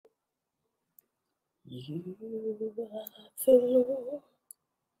You are the Lord,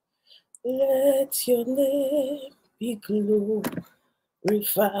 let your name be glorified.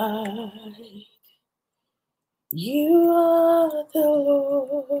 You are the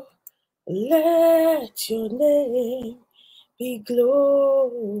Lord, let your name be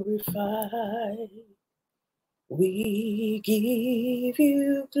glorified. We give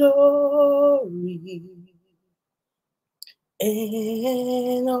you glory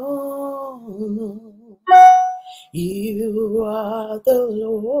and honor. You are the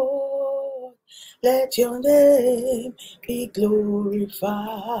Lord, let your name be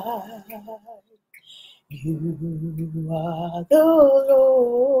glorified. You are the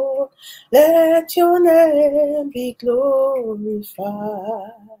Lord, let your name be glorified.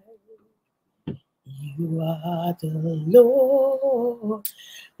 You are the Lord,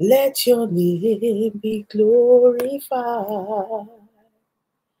 let your name be glorified.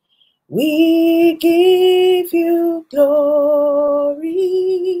 We give you glory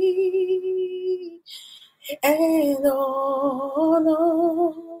and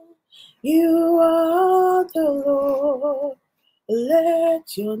honor. You are the Lord,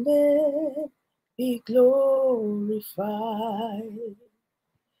 let your name be glorified.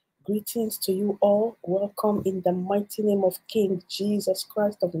 Greetings to you all. Welcome in the mighty name of King Jesus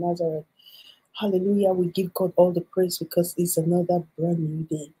Christ of Nazareth. Hallelujah. We give God all the praise because it's another brand new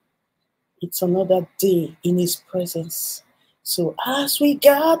day. It's another day in His presence. So as we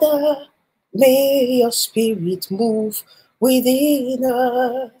gather, may your spirit move within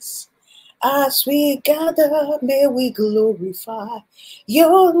us. As we gather, may we glorify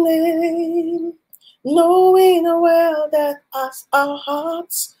your name, knowing well that as our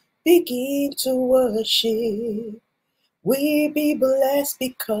hearts begin to worship, we be blessed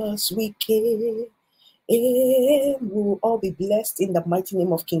because we came. We'll all be blessed in the mighty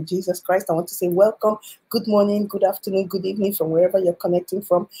name of King Jesus Christ. I want to say welcome, good morning, good afternoon, good evening from wherever you're connecting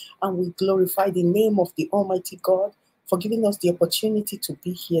from. And we glorify the name of the Almighty God for giving us the opportunity to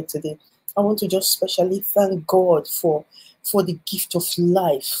be here today. I want to just specially thank God for the gift of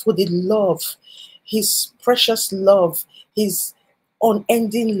life, for the love, His precious love, His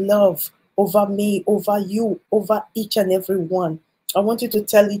unending love over me, over you, over each and every one. I want you to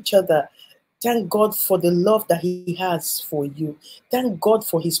tell each other, thank God for the love that He has for you. Thank God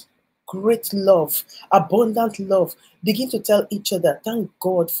for His great love, abundant love. Begin to tell each other, thank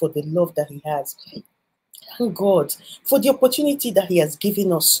God for the love that He has. Thank God for the opportunity that He has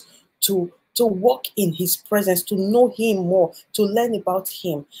given us to walk in His presence, to know Him more, to learn about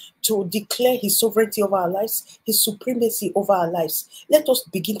Him, to declare His sovereignty over our lives, His supremacy over our lives. Let us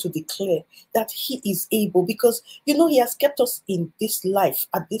begin to declare that He is able, because He has kept us in this life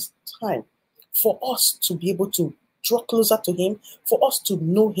at this time for us to be able to draw closer to Him, for us to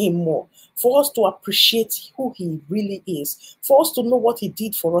know Him more, for us to appreciate who He really is, for us to know what He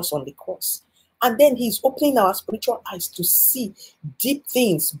did for us on the cross. And then He's opening our spiritual eyes to see deep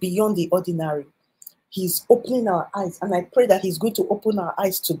things beyond the ordinary. He's opening our eyes, and I pray that He's going to open our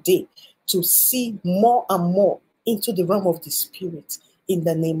eyes today to see more and more into the realm of the Spirit in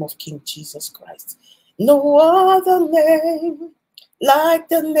the name of King Jesus Christ. No other name like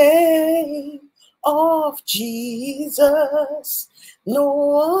the name of Jesus.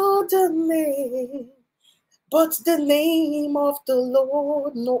 No other name but the name of the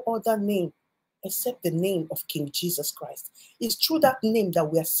Lord. No other name except the name of King Jesus Christ. It's through that name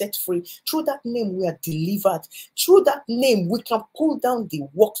that we are set free. Through that name we are delivered. Through that name we can pull down the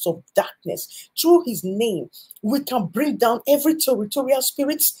works of darkness. Through His name we can bring down every territorial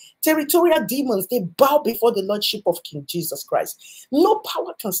spirits, territorial demons. They bow before the Lordship of King Jesus Christ. No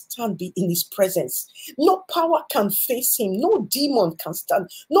power can stand in His presence. No power can face Him. No demon can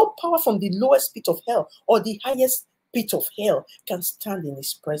stand. No power from the lowest pit of hell or the highest pit of hell can stand in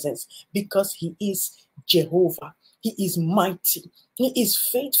His presence, because He is Jehovah. He is mighty. He is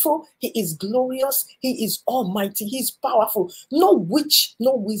faithful. He is glorious. He is almighty. He is powerful. No witch,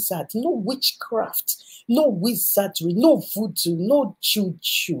 no wizard, no witchcraft, no wizardry, no voodoo, no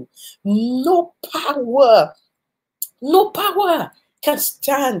juju, no power can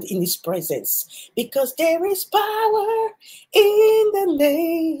stand in His presence, because there is power in the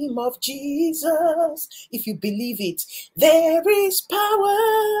name of Jesus. If you believe it, there is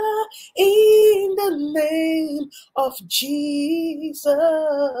power in the name of Jesus.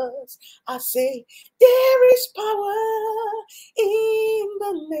 I say, there is power in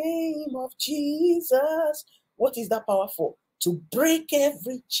the name of Jesus. What is that power for? To break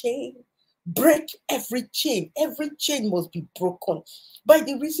every chain, break every chain. Every chain must be broken. By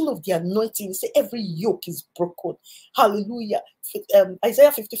the reason of the anointing, say every yoke is broken. Hallelujah.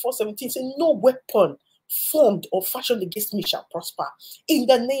 Isaiah 54:17 says, no weapon formed or fashioned against me shall prosper. In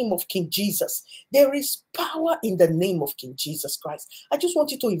the name of King Jesus. There is power in the name of King Jesus Christ. I just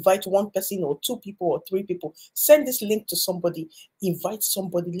want you to invite one person or two people or three people. Send this link to somebody. Invite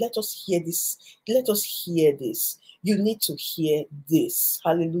somebody. Let us hear this. Let us hear this. You need to hear this.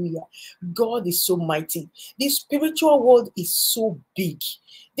 Hallelujah. God is so mighty. This spiritual world is so big.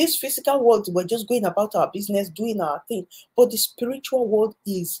 This physical world, we're just going about our business, doing our thing. But the spiritual world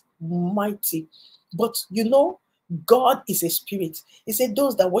is mighty. But you know, God is a spirit. He said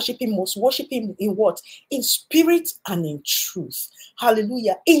those that worship him must worship him in what? In spirit and in truth.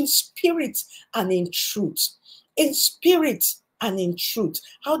 Hallelujah. In spirit and in truth. In spirit and in truth.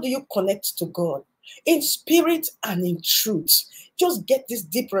 How do you connect to God? In spirit and in truth. Just get these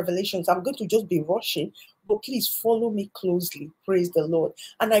deep revelations. I'm going to just be rushing, but please follow me closely. Praise the Lord.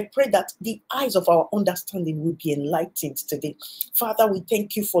 And I pray that the eyes of our understanding will be enlightened today. Father, we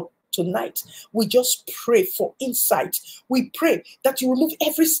thank you for tonight. We just pray for insight. We pray that you remove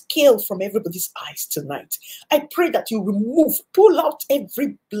every scale from everybody's eyes tonight. I pray that you pull out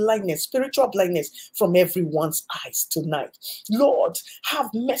every blindness, spiritual blindness from everyone's eyes tonight. Lord, have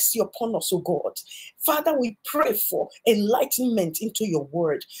mercy upon us, oh God. Father, we pray for enlightenment into your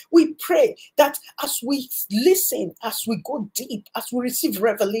word. We pray that as we listen, as we go deep, as we receive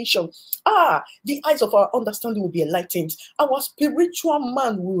revelation, the eyes of our understanding will be enlightened. Our spiritual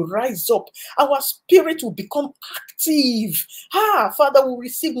man will rise up. Our spirit will become active. Father, we'll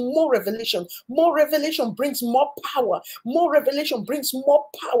receive more revelation. More revelation brings more power. More revelation brings more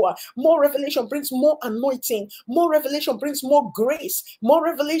power. More revelation brings more anointing. More revelation brings more grace. More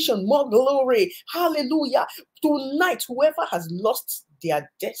revelation, more glory. Hallelujah. Tonight, whoever has lost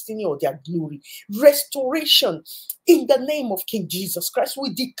their destiny or their glory, restoration in the name of King Jesus Christ,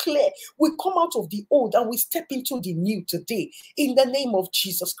 we declare we come out of the old and we step into the new today in the name of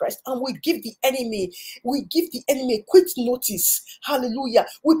Jesus Christ, and we give the enemy a quick notice. Hallelujah.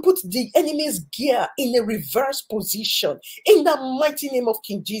 We put the enemy's gear in a reverse position in the mighty name of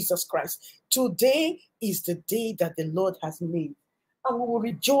King Jesus Christ. Today is the day that the Lord has made, and we will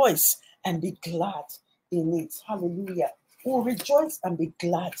rejoice and be glad in it. Hallelujah. We will rejoice and be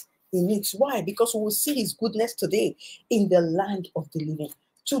glad in it. Why? Because we will see his goodness today in the land of the living.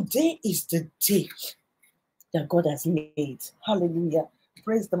 Today is the day that God has made. Hallelujah.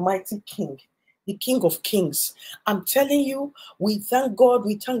 Praise the mighty King, the King of Kings. I'm telling you, we thank God.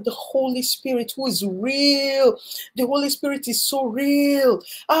 We thank the Holy Spirit who is real. The Holy Spirit is so real.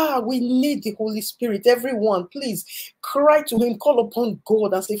 We need the Holy Spirit. Everyone, please cry to him, call upon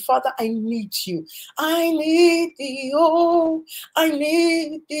God and say, Father, I need you. I need thee. Oh, I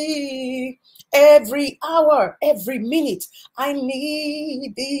need thee. Every hour, every minute, I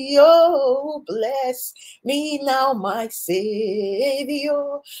need thee. Oh, bless me now, my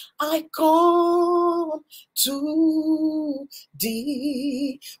Savior. I come to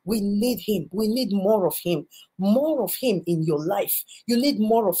thee. We need him. We need more of him. More of him in your life. You need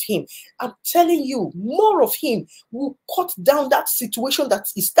more of him. I'm telling you, more of him will cut down that situation that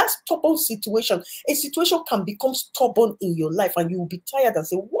is that stubborn situation. A situation can become stubborn in your life and you will be tired and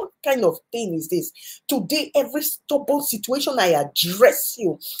say, what kind of thing is this? Today, every stubborn situation, I address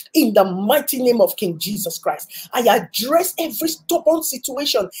you in the mighty name of King Jesus Christ. I address every stubborn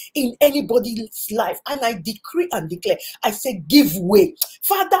situation in anybody's life, and I decree and declare, I say, give way.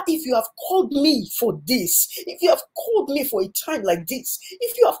 Father, if you have called me for this, if you have called me for a time like this,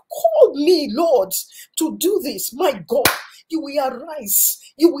 if you have called me, Lord, to do this, my God, you will arise.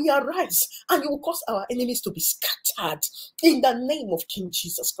 You will arise and you will cause our enemies to be scattered in the name of King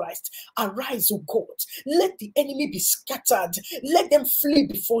Jesus Christ. Arise, O God. Let the enemy be scattered. Let them flee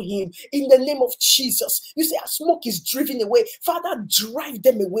before him in the name of Jesus. You say, as smoke is driven away, Father, drive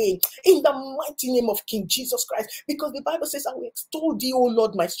them away in the mighty name of King Jesus Christ. Because the Bible says, I will extol thee, O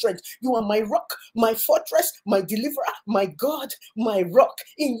Lord, my strength. You are my rock, my fortress, my deliverer, my God, my rock.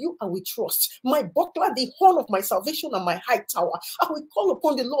 In you I will trust. My buckler, the horn of my salvation, and my high tower. I will call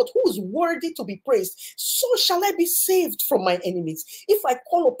upon the Lord who is worthy to be praised. So shall I be saved from my enemies. If I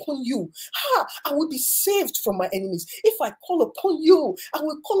call upon you, I will be saved from my enemies. If I call upon you, I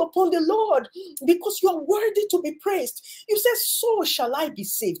will call upon the Lord because you are worthy to be praised. You say, so shall I be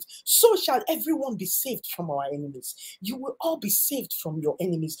saved. So shall everyone be saved from our enemies. You will all be saved from your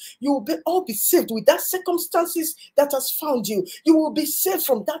enemies. You will all be saved with that circumstances that has found you. You will be saved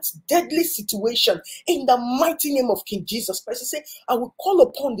from that deadly situation in the mighty name of King Jesus Christ. You say, I will call call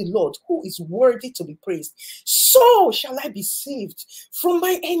upon the Lord who is worthy to be praised, so shall I be saved from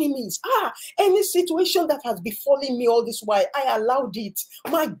my enemies. Any situation that has befallen me all this while, I allowed it.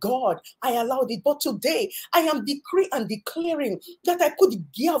 My God, I allowed it. But today, I am decreeing and declaring that I put the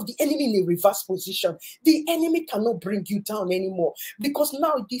gear of the enemy in a reverse position. The enemy cannot bring you down anymore, because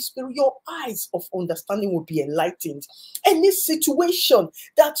now the spirit, your eyes of understanding will be enlightened. Any situation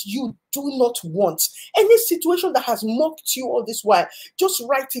that you do not want, any situation that has mocked you all this while, just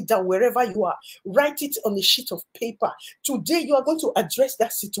write it down wherever you are. Write it on a sheet of paper. Today, you are going to address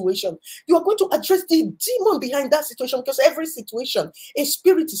that situation. You are going to address the demon behind that situation, because every situation, a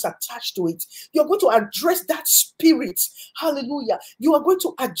spirit is attached to it. You are going to address that spirit. Hallelujah. You are going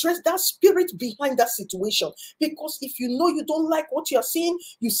to address that spirit behind that situation, because if you know you don't like what you are seeing,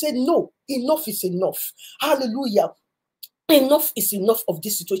 you say, no, enough is enough. Hallelujah. Enough is enough of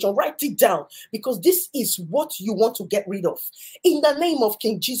this situation. Write it down, because this is what you want to get rid of. In the name of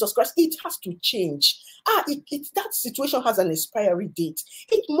King Jesus Christ, it has to change. That situation has an expiry date.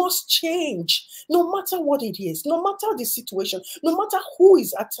 It must change, no matter what it is, no matter the situation, no matter who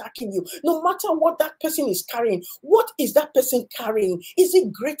is attacking you, no matter what that person is carrying. What is that person carrying? Is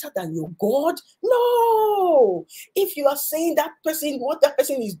it greater than your God? No. If you are saying that person, what that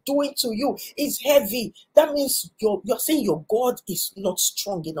person is doing to you is heavy, that means you're saying your God is not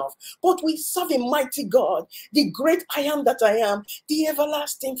strong enough. But we serve a mighty God, the great I am that I am, the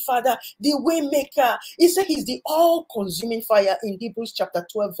everlasting Father, the way maker. He said he's the all-consuming fire in Hebrews chapter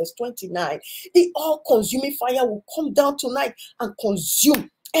 12, verse 29. The all-consuming fire will come down tonight and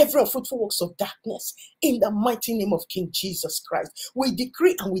consume every unfruitful works of darkness in the mighty name of King Jesus Christ. We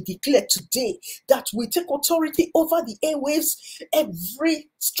decree and we declare today that we take authority over the airwaves, every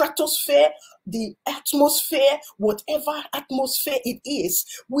stratosphere, the atmosphere, whatever atmosphere it is,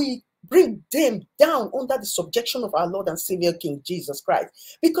 we bring them down under the subjection of our Lord and Savior King Jesus Christ.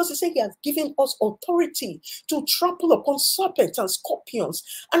 Because he said he has given us authority to trample upon serpents and scorpions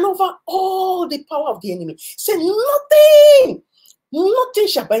and over all the power of the enemy. Say nothing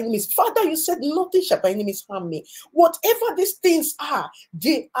shall by enemies. Father, you said nothing shall by enemies harm me. Whatever these things are,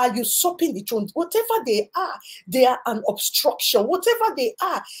 they are usurping the throne. Whatever they are an obstruction. Whatever they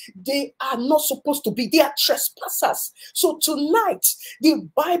are not supposed to be. They are trespassers. So tonight, the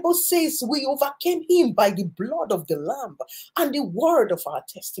Bible says we overcame him by the blood of the Lamb and the word of our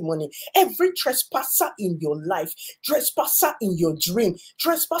testimony. Every trespasser in your life, trespasser in your dream,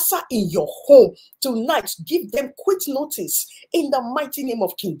 trespasser in your home, tonight, give them quick notice in the mighty name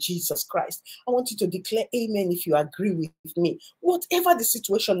of King Jesus Christ. I want you to declare amen if you agree with me. Whatever the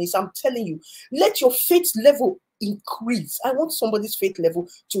situation is, I'm telling you, let your faith level increase. I want somebody's faith level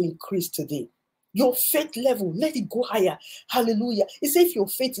to increase today. Your faith level, let it go higher. Hallelujah. He said if your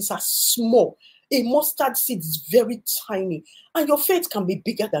faith is as small, a mustard seed is very tiny, and your faith can be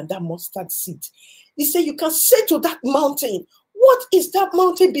bigger than that mustard seed. He said you can say to that mountain, what is that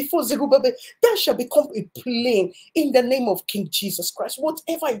mountain before Zerubbabel? That shall become a plain in the name of King Jesus Christ.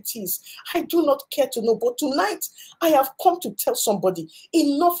 Whatever it is, I do not care to know. But tonight, I have come to tell somebody,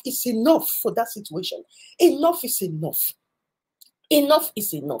 enough is enough for that situation. Enough is enough. Enough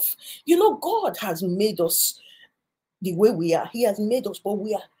is enough. You know, God has made us the way we are. He has made us, but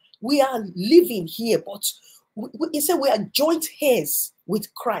we are living here. But he said we are joint heirs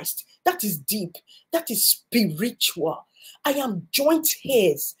with Christ. That is deep. That is spiritual. I am joint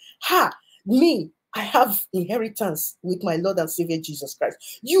heirs. Me, I have inheritance with my Lord and Savior Jesus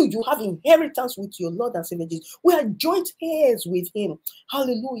Christ. You have inheritance with your Lord and Savior Jesus. We are joint heirs with him.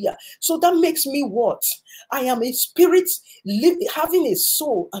 Hallelujah. So that makes me what? I am a spirit having a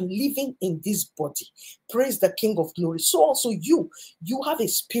soul and living in this body. Praise the King of Glory. So also you have a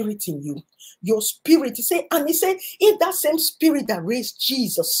spirit in you. Your spirit, he said, if that same spirit that raised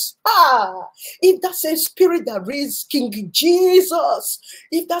Jesus, if that same spirit that raised King Jesus,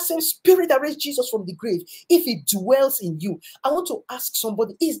 if that same spirit that raised Jesus from the grave, if it dwells in you, I want to ask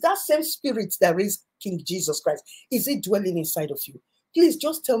somebody, is that same spirit that raised King Jesus Christ, is it dwelling inside of you? Please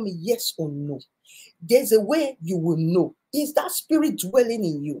just tell me yes or no. There's a way you will know. Is that spirit dwelling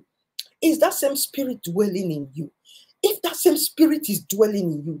in you? Is that same spirit dwelling in you? If that same spirit is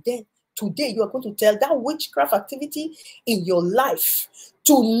dwelling in you, then today you are going to tell that witchcraft activity in your life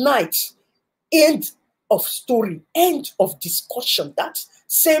tonight, end of story, end of discussion. That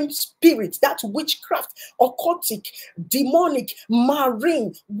same spirit, that witchcraft, occultic, demonic,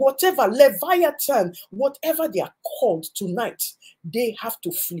 marine, whatever, Leviathan, whatever they are called tonight, they have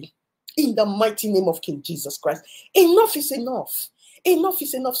to flee in the mighty name of King Jesus Christ. Enough is enough. Enough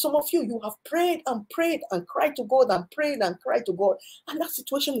is enough. Some of you have prayed and prayed and cried to God and prayed and cried to God, and that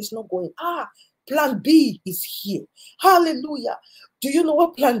situation is not going. Plan B is here. Hallelujah. Do you know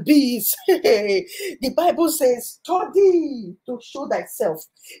what plan B is? The Bible says, study to show thyself.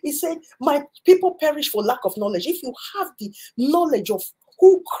 It said, my people perish for lack of knowledge. If you have the knowledge of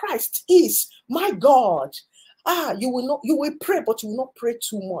who Christ is, my God, you will pray, but you will not pray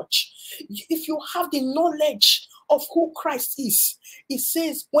too much. If you have the knowledge of who Christ is, it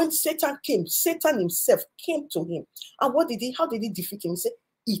says when Satan came, Satan himself came to him. And how did he defeat him? He said,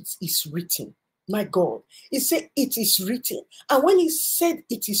 it is written. My God, he said, it is written. And when he said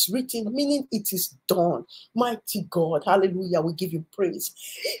it is written, meaning it is done. Mighty God, hallelujah, we give you praise.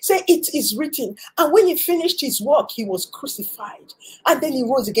 Say, it is written. And when he finished his work, he was crucified. And then he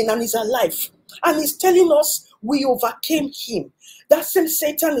rose again and is alive. And he's telling us we overcame him. That same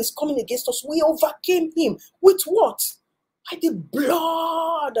Satan is coming against us. We overcame him. With what? By the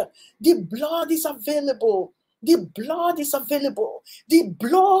blood. The blood is available. The blood is available. The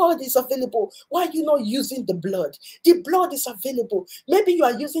blood is available. Why are you not using the blood? The blood is available. Maybe you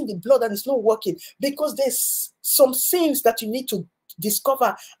are using the blood and it's not working because there's some sins that you need to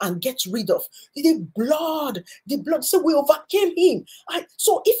discover and get rid of. The blood. So we overcame him.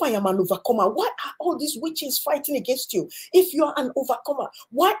 So if I am an overcomer, why are all these witches fighting against you? If you are an overcomer,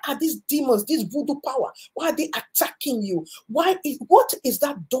 why are these demons, this voodoo power, why are they attacking you? What is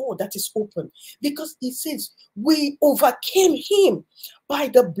that door that is open? Because it says we overcame him by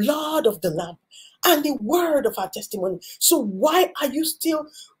the blood of the Lamb and the word of our testimony. So why are you still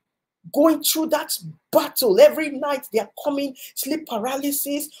going through that battle? Every night they are coming, sleep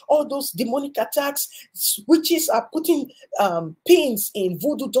paralysis, all those demonic attacks. Witches are putting pins in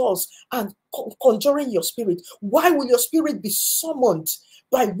voodoo dolls and conjuring your spirit. Why will your spirit be summoned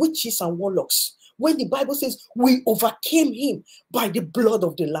by witches and warlocks when the Bible says we overcame him by the blood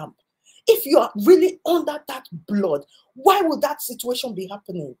of the Lamb? If you are really under that blood, why would that situation be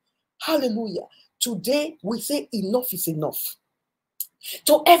happening? Hallelujah. Today we say enough is enough.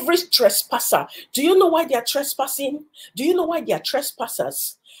 To every trespasser. Do you know why they are trespassing? Do you know why they are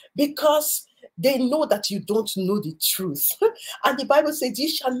trespassers? Because they know that you don't know the truth. And the Bible says, you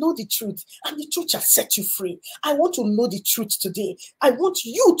shall know the truth, and the truth shall set you free. I want to know the truth today. I want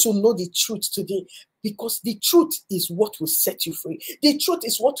you to know the truth today. Because the truth is what will set you free. The truth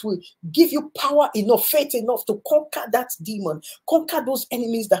is what will give you power enough, faith enough to conquer that demon, conquer those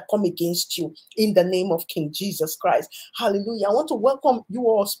enemies that come against you in the name of King Jesus Christ. Hallelujah. I want to welcome you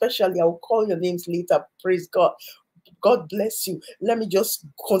all especially. I will call your names later. Praise God. God bless you. Let me just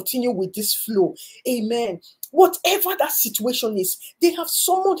continue with this flow. Amen. Whatever that situation is, they have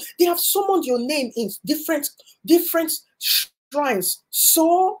summoned your name in different shrines.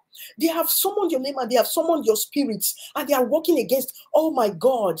 So they have summoned your name and they have summoned your spirits and they are working against. Oh my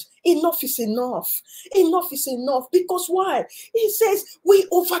God, enough is enough. Enough is enough. Because why? He says we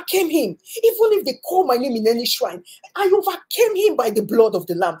overcame him. Even if they call my name in any shrine, I overcame him by the blood of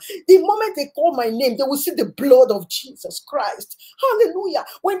the Lamb. The moment they call my name, they will see the blood of Jesus Christ. Hallelujah.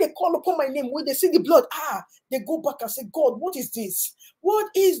 When they call upon my name, when they see the blood, they go back and say, God, what is this? What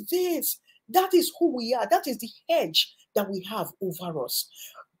is this? That is who we are. That is the hedge that we have over us.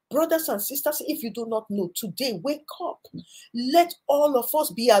 Brothers and sisters, if you do not know, today, wake up. Let all of us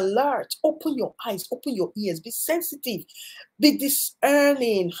be alert. Open your eyes, open your ears, be sensitive, be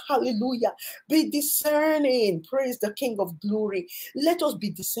discerning. Hallelujah. Be discerning. Praise the King of Glory. Let us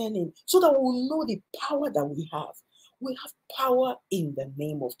be discerning so that we will know the power that we have. We have power in the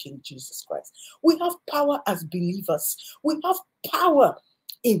name of King Jesus Christ. We have power as believers. We have power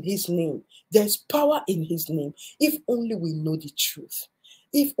in his name. There's power in his name. If only we know the truth.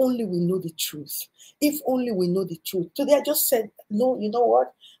 If only we know the truth. If only we know the truth. Today I just said, no, you know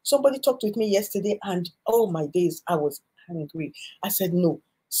what? Somebody talked with me yesterday and oh my days, I was angry. I said, no,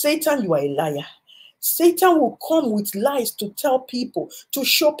 Satan, you are a liar. Satan will come with lies to tell people, to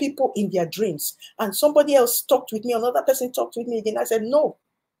show people in their dreams. And somebody else talked with me, another person talked with me again. I said, no.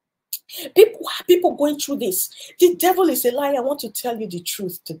 People going through this. The devil is a liar. I want to tell you the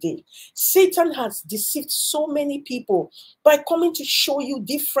truth today. Satan has deceived so many people by coming to show you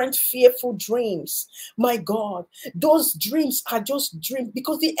different fearful dreams. My God, those dreams are just dreams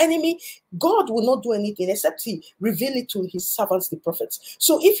because the enemy, God will not do anything except he reveal it to his servants, the prophets.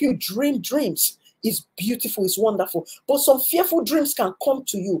 So if you dream dreams, it's beautiful, it's wonderful. But some fearful dreams can come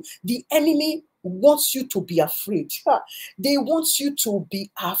to you. The enemy wants you to be afraid. They want you to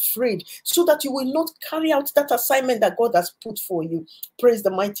be afraid so that you will not carry out that assignment that God has put for you. Praise the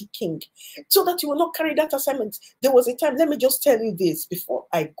mighty King. So that you will not carry that assignment. There was a time, let me just tell you this before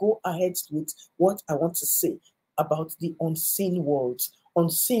I go ahead with what I want to say about the unseen world,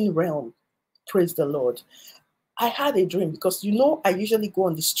 unseen realm. Praise the Lord. I had a dream because, you know, I usually go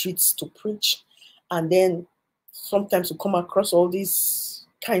on the streets to preach. And then sometimes we come across all these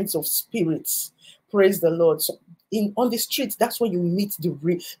kinds of spirits. Praise the Lord. So on the streets, that's where you meet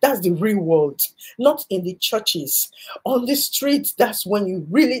that's the real world, not in the churches. On the streets, that's when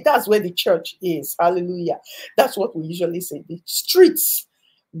that's where the church is. Hallelujah. That's what we usually say. The streets,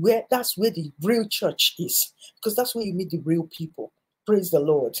 that's where the real church is, because that's where you meet the real people. Praise the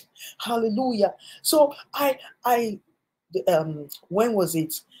Lord. Hallelujah. So when was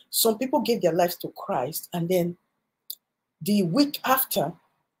it? Some people gave their lives to Christ, and then the week after,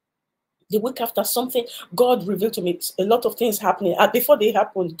 something, God revealed to me a lot of things happening. Before they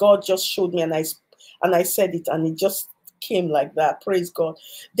happened, God just showed me, and I said it, and it just came like that. Praise God.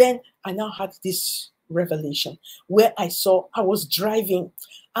 Then I now had this revelation where I was driving,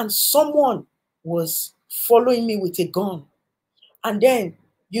 and someone was following me with a gun. And then,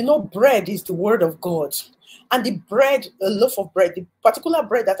 bread is the word of God. And the bread, a loaf of bread, the particular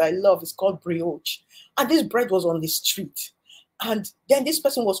bread that I love is called brioche. And this bread was on the street. And then this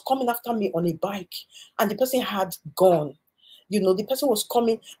person was coming after me on a bike, and the person had gone. The person was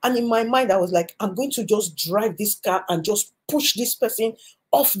coming, and in my mind, I was like, I'm going to just drive this car and just push this person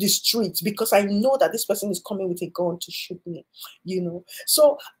off the street, because I know that this person is coming with a gun to shoot me,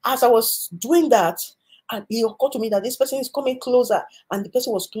 So as I was doing that, and it occurred to me that this person is coming closer, and the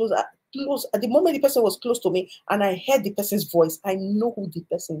person was close. At the moment the person was close to me, and I heard the person's voice, I know who the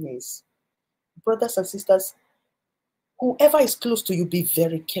person is. Brothers and sisters, whoever is close to you, be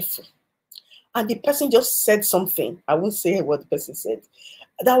very careful. And the person just said something. I won't say what the person said.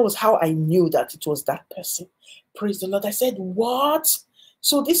 That was how I knew that it was that person. Praise the Lord. I said, what?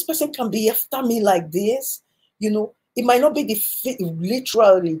 So this person can be after me like this? It might not be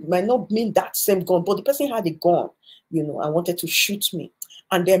literally, it might not mean that same gun, but the person had a gun, and wanted to shoot me.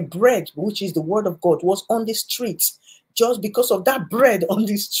 And then bread, which is the word of God, was on the streets. Just because of that bread on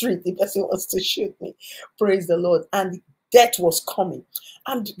the street, the person wants to shoot me. Praise the Lord. And death was coming.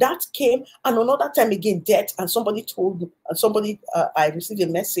 And that came, and another time again, death. And somebody told me, I received a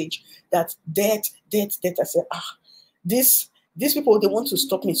message that death. I said, these people, they want to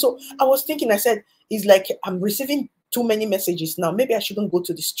stop me. So I was thinking, I said, it's like I'm receiving too many messages now. Maybe I shouldn't go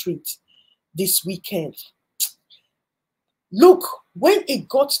to the street this weekend. Look, when it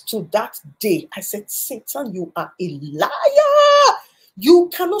got to that day, I said, Satan, you are a liar. You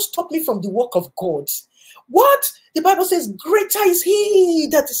cannot stop me from the work of God. What? The Bible says, greater is he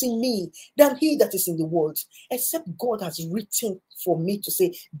that is in me than he that is in the world. Except God has written for me to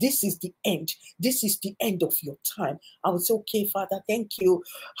say, this is the end. This is the end of your time. I would say, okay, Father, thank you.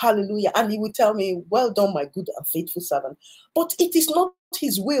 Hallelujah. And he would tell me, well done, my good and faithful servant. But it is not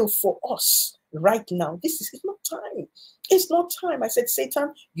his will for us right now. It's not time. It's not time. I said,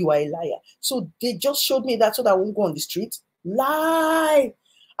 Satan, you are a liar. So they just showed me that so that I won't go on the street. Lie.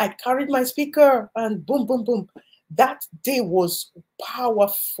 I carried my speaker and boom, boom, boom. That day was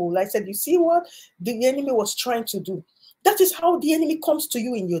powerful. I said, you see what the enemy was trying to do? That is how the enemy comes to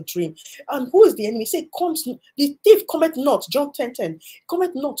you in your dream. And who is the enemy? Say, the thief cometh not, John 10:10,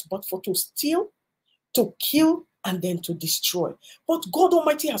 cometh not, but for to steal, to kill, and then to destroy. But God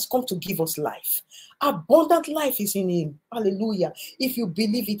Almighty has come to give us life. Abundant life is in him. Hallelujah. If you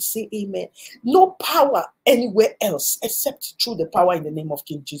believe it, say amen. No power anywhere else except through the power in the name of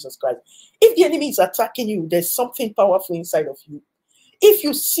King Jesus Christ. If the enemy is attacking you, there's something powerful inside of you. If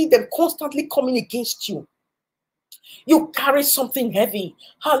you see them constantly coming against you, you carry something heavy.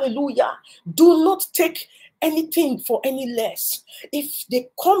 Hallelujah. Do not take anything for any less. If they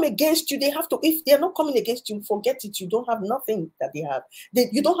come against you, they have to. If they're not coming against you, forget it. You don't have nothing that they have.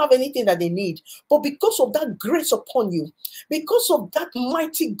 You don't have anything that they need. But because of that grace upon you, because of that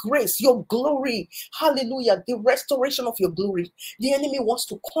mighty grace, your glory, hallelujah, the restoration of your glory, the enemy wants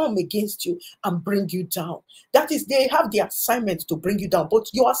to come against you and bring you down. That is, they have the assignment to bring you down. But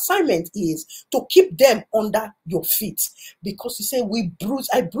your assignment is to keep them under your feet. Because you say,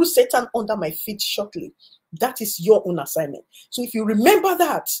 I bruise Satan under my feet shortly. That is your own assignment. So if you remember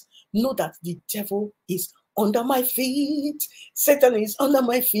that, know that the devil is under my feet. Satan is under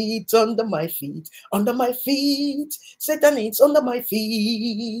my feet, under my feet, under my feet. Satan is under my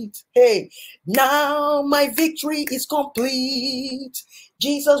feet. Hey, now my victory is complete.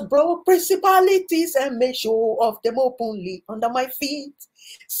 Jesus broke principalities and made show of them openly under my feet.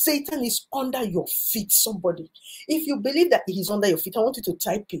 Satan is under your feet, somebody. If you believe that he is under your feet, I want you to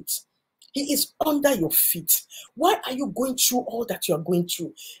type it. He is under your feet. Why are you going through all that you are going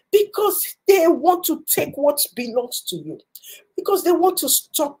through? Because they want to take what belongs to you. Because they want to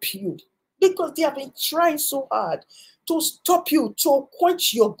stop you. Because they have been trying so hard to stop you, to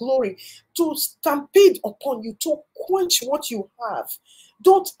quench your glory, to stampede upon you, to quench what you have.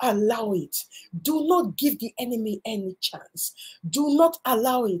 Don't allow it. Do not give the enemy any chance. Do not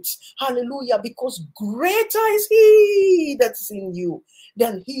allow it. Hallelujah. Because greater is he that is in you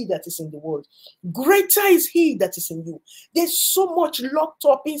than he that is in the world. Greater is he that is in you. There's so much locked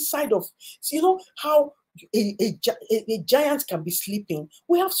up inside of, you know, how a giant can be sleeping.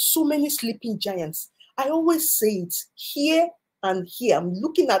 We have so many sleeping giants. I always say it here and here. I'm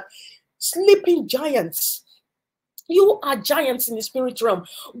looking at sleeping giants. You are giants in the spirit realm.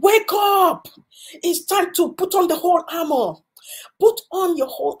 Wake up. It's time to put on the whole armor. Put on your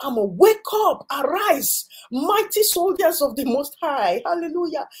whole armor. Wake up. Arise. Mighty soldiers of the Most High.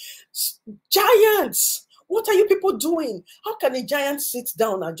 Hallelujah. Giants. What are you people doing? How can a giant sit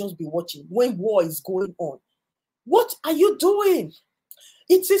down and just be watching when war is going on? What are you doing?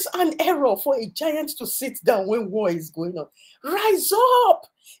 It is an error for a giant to sit down when war is going on. Rise up.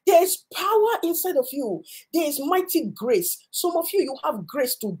 There is power inside of you. There is mighty grace. Some of you have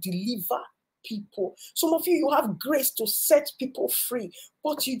grace to deliver people. Some of you have grace to set people free.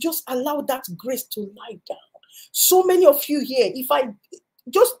 But you just allow that grace to lie down. So many of you here, if I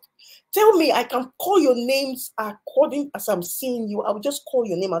just tell me, I can call your names according as I'm seeing you. I will just call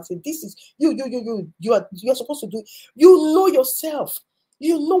your name and say, this is you. You're supposed to do. You know yourself.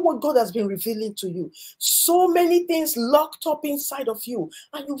 You know what God has been revealing to you. So many things locked up inside of you,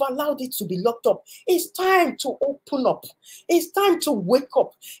 and you've allowed it to be locked up. It's time to open up. It's time to wake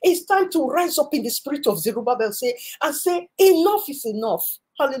up. It's time to rise up in the spirit of Zerubbabel say, enough is enough.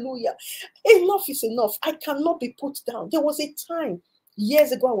 Hallelujah. Enough is enough. I cannot be put down. There was a time,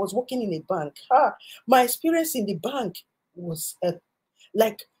 years ago, I was working in a bank. My experience in the bank was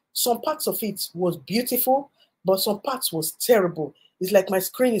like some parts of it was beautiful, but some parts was terrible. It's like my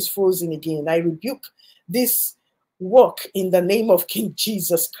screen is frozen again. I rebuke this work in the name of King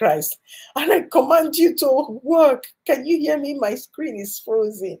Jesus Christ. And I command you to work. Can you hear me? My screen is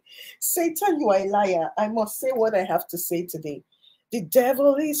frozen. Satan, you are a liar. I must say what I have to say today. The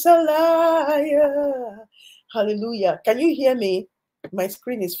devil is a liar. Hallelujah. Can you hear me? My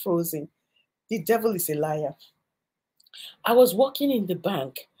screen is frozen. The devil is a liar. I was working in the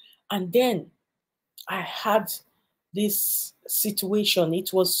bank, and then I had this situation.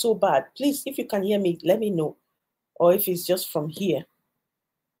 It was so bad. Please, if you can hear me, let me know. Or if it's just from here.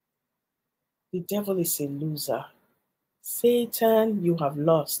 The devil is a loser. Satan, you have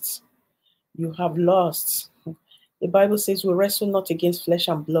lost. You have lost. The Bible says we wrestle not against flesh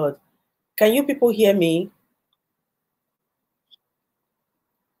and blood. Can you people hear me?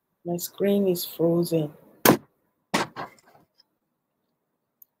 My screen is frozen.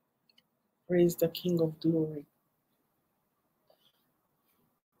 Praise the King of Glory.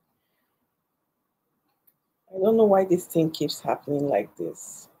 I don't know why this thing keeps happening like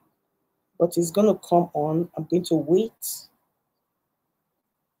this, but it's going to come on. I'm going to wait.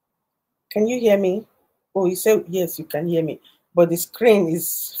 Can you hear me? Oh, you said yes, you can hear me, but the screen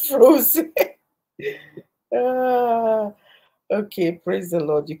is frozen. Okay, praise the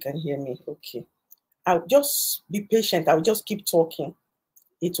Lord, you can hear me. Okay, I'll just be patient. I'll just keep talking.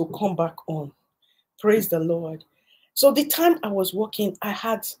 It will come back on. Praise the Lord. So the time I was working, I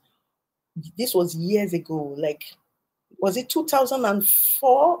had, this was years ago, like, was it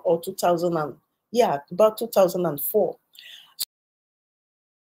 2004 or 2000? Yeah, about 2004.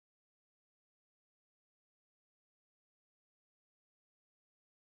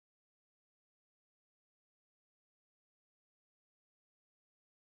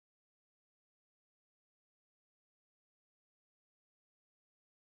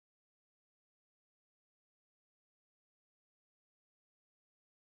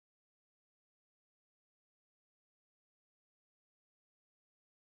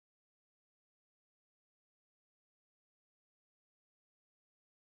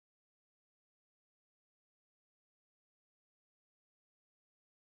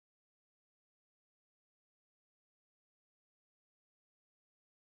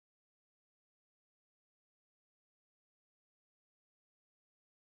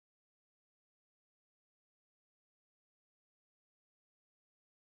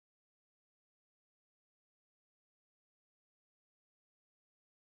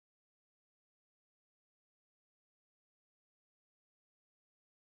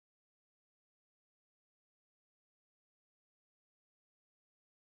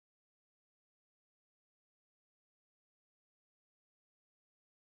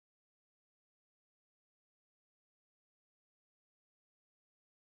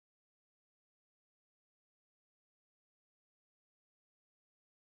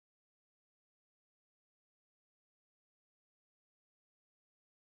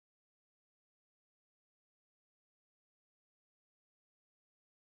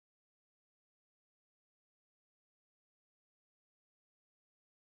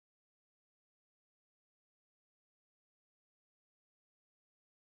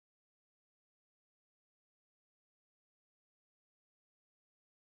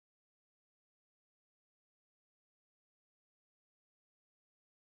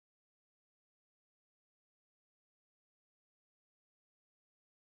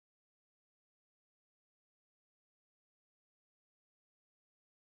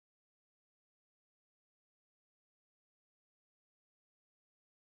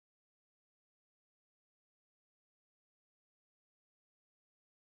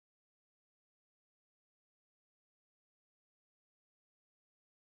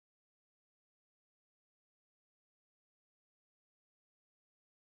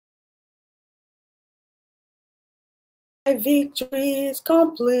 My victory is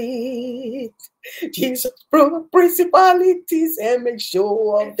complete. Jesus, principalities and make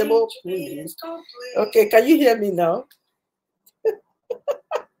sure of them all, please. Okay, can you hear me now?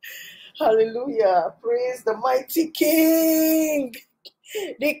 Hallelujah. Praise the mighty King,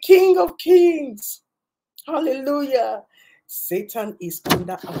 the King of Kings. Hallelujah. Satan is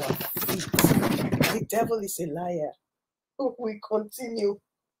under our feet. The devil is a liar. We continue.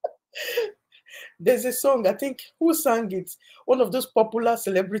 There's a song, I think, who sang it? One of those popular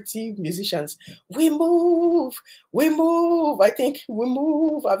celebrity musicians. We move, we move. I think we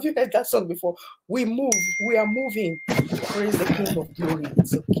move. Have you heard that song before? We move, we are moving. Praise the King of Glory.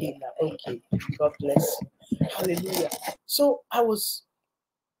 It's okay now. Okay. God bless you. Hallelujah. So I was,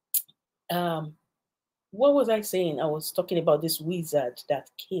 what was I saying? I was talking about this wizard that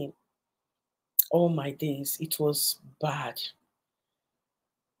came. All my days, it was bad.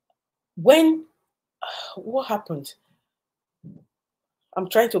 When, what happened? I'm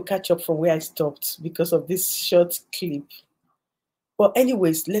trying to catch up from where I stopped because of this short clip. But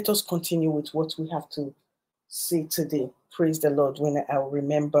anyways, let us continue with what we have to say today. Praise the Lord when I'll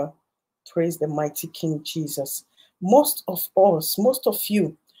remember. Praise the mighty King Jesus. Most of us, most of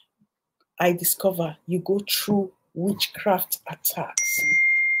you, I discover you go through witchcraft attacks.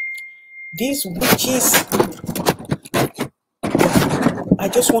 These witches, I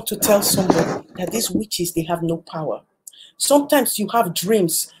just want to tell somebody that these witches, they have no power. Sometimes you have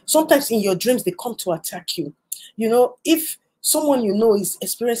dreams. Sometimes in your dreams, they come to attack you. You know, if someone you know is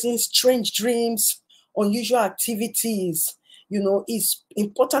experiencing strange dreams, unusual activities, you know, it's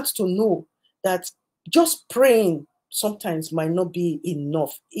important to know that just praying sometimes might not be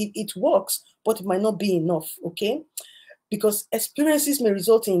enough. It works, but it might not be enough, okay? Because experiences may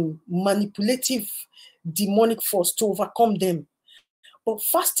result in manipulative demonic force to overcome them. But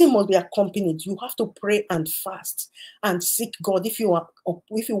fasting must be accompanied. You have to pray and fast and seek God if you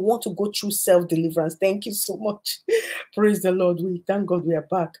want to go through self-deliverance. Thank you so much. Praise the Lord. We thank God we are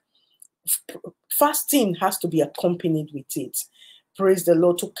back. Fasting has to be accompanied with it. Praise the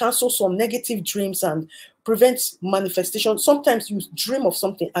Lord. To cancel some negative dreams and prevent manifestation. Sometimes you dream of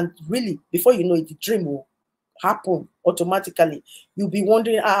something and really, before you know it, the dream will happen automatically. You'll be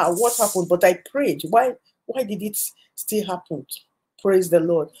wondering, what happened? But I prayed. Why did it still happen? Praise the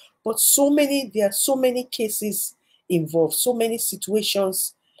Lord. But there are so many cases involved, so many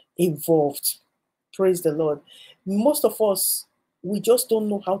situations involved. Praise the Lord. Most of us, we just don't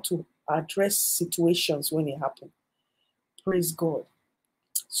know how to address situations when they happen. Praise God.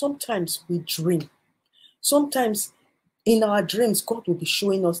 Sometimes we dream. Sometimes in our dreams, God will be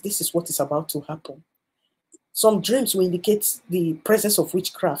showing us this is what is about to happen. Some dreams will indicate the presence of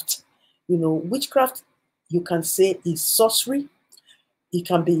witchcraft. You know, witchcraft, you can say, is sorcery. It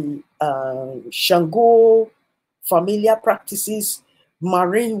can be Shango, familiar practices,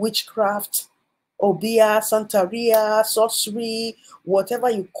 marine witchcraft, Obia, Santeria, sorcery, whatever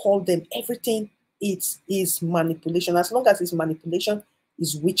you call them, everything it is manipulation. As long as it's manipulation,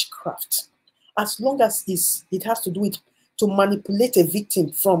 is witchcraft. As long as it has to do with to manipulate a victim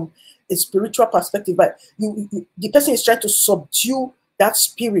from a spiritual perspective, but the person is trying to subdue that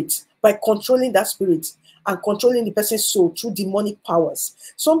spirit by controlling that spirit and controlling the person's soul through demonic powers.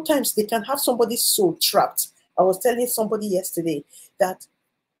 Sometimes they can have somebody's soul trapped. I was telling somebody yesterday that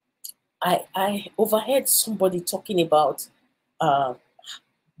I overheard somebody talking about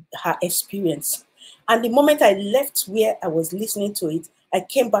her experience. And the moment I left where I was listening to it, I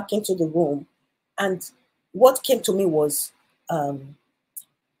came back into the room. And what came to me was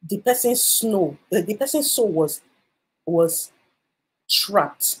the person's soul was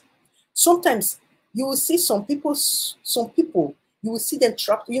trapped. Sometimes you will see some people, you will see them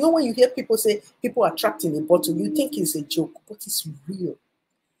trapped. You know, when you hear people say people are trapped in a bottle, you think it's a joke, but it's real.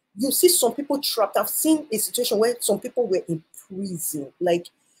 You see some people trapped. I've seen a situation where some people were in prison. Like,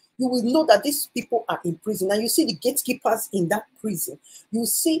 you will know that these people are in prison, and you see the gatekeepers in that prison. You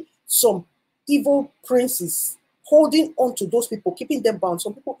see some evil princes holding on to those people, keeping them bound,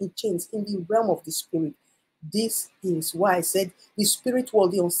 some people in chains in the realm of the spirit. This is why I said the spirit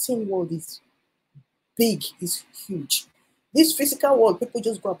world, the unseen world is big, is huge. This physical world, people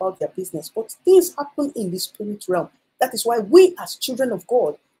just go about their business, but things happen in the spirit realm. That is why we as children of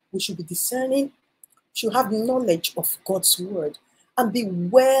God, we should be discerning, should have knowledge of God's word and be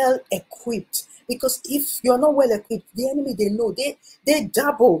well equipped. Because if you're not well equipped, the enemy, they know, they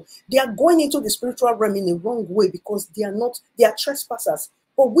dabble. They are going into the spiritual realm in the wrong way because they are trespassers.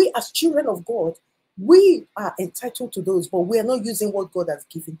 But we as children of God, we are entitled to those, but we are not using what God has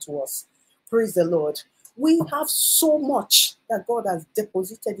given to us. Praise the Lord. We have so much that God has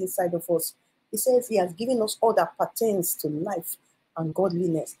deposited inside of us. He says he has given us all that pertains to life and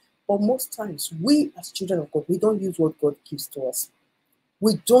godliness. But most times, we as children of God, we don't use what God gives to us.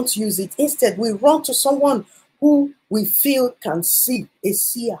 We don't use it. Instead, we run to someone who we feel can see, a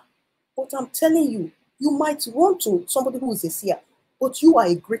seer. But I'm telling you, you might run to somebody who is a seer, but you are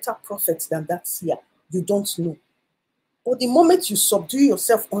a greater prophet than that seer. You don't know. But the moment you subdue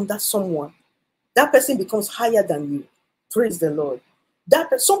yourself under someone, that person becomes higher than you. Praise the Lord.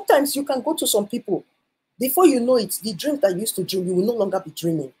 Sometimes you can go to some people, before you know it, the dream that you used to dream, you will no longer be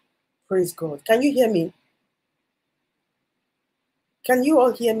dreaming. Praise God. Can you hear me? Can you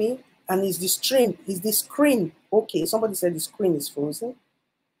all hear me? And is the screen okay? Somebody said the screen is frozen.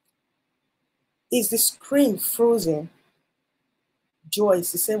 Is the screen frozen?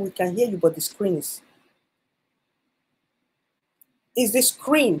 Joyce, he said we can hear you, but the screen is. Is the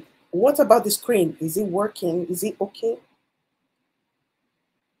screen? What about the screen? Is it working? Is it okay?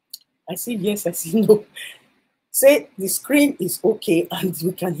 I see yes, I see no. Say the screen is okay and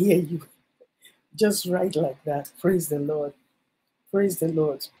we can hear you. Just write like that. Praise the Lord. Praise the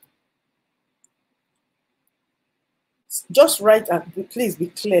Lord. Just write and please be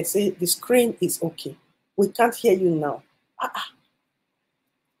clear. Say the screen is okay. We can't hear you now.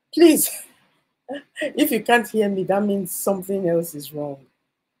 Please. If you can't hear me, that means something else is wrong.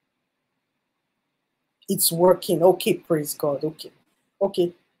 It's working. Okay, praise God. Okay.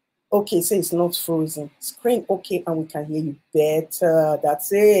 Okay. Okay, say it's not frozen. Screen okay, and we can hear you better.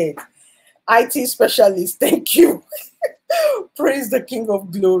 That's it. IT specialist, thank you. Praise the King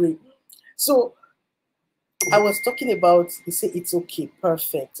of Glory. So I was talking about, you say it's okay,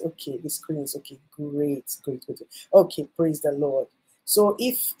 perfect. Okay, the screen is okay. Great, great, great. Okay, praise the Lord. So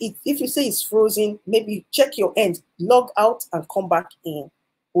if you say it's frozen, maybe check your end, log out and come back in.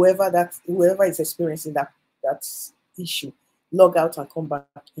 Whoever is experiencing that issue, log out and come back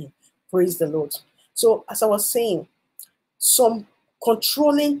in. Praise the Lord. So as I was saying, some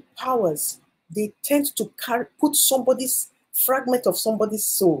controlling powers, they tend to put somebody's fragment of somebody's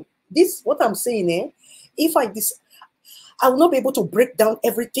soul. This, what I'm saying, if I will not be able to break down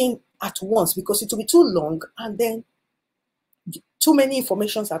everything at once because it will be too long and then too many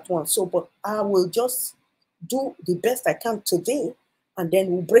informations at once. So, but I will just do the best I can today and then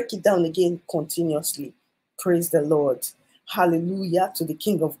we'll break it down again continuously. Praise the Lord. Hallelujah to the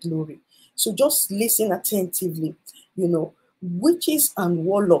King of Glory. So just listen attentively. You know, witches and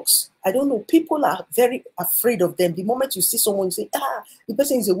warlocks, I don't know, people are very afraid of them. The moment you see someone, you say, the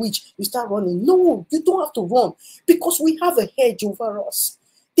person is a witch, you start running. No, you don't have to run because we have a hedge over us.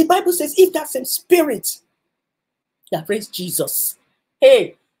 The Bible says, if that same spirit that raised Jesus,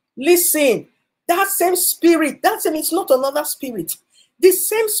 hey, listen, that same spirit, it's not another spirit. The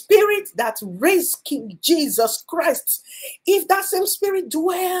same spirit that raised King Jesus Christ, if that same spirit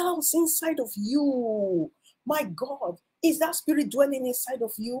dwells inside of you, my God, is that spirit dwelling inside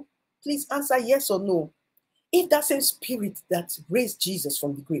of you? Please answer yes or no. If that same spirit that raised Jesus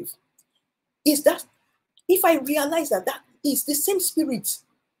from the grave, if I realize that is the same spirit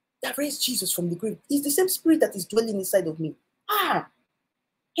that raised Jesus from the grave, is the same spirit that is dwelling inside of me.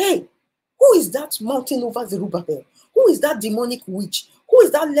 Hey, who is that mountain over Zerubbabel? Who is that demonic witch? Who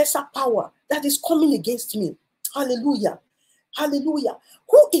is that lesser power that is coming against me? Hallelujah. Hallelujah.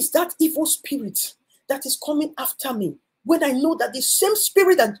 Who is that evil spirit that is coming after me? When I know that the same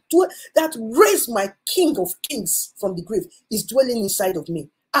spirit that raised my King of Kings from the grave is dwelling inside of me.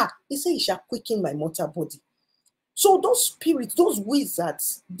 He said he shall quicken my mortal body. So those spirits, those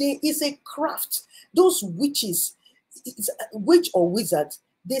wizards, there is a craft. Those witches, witch or wizard,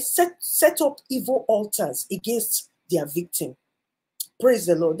 they set up evil altars against their victim. Praise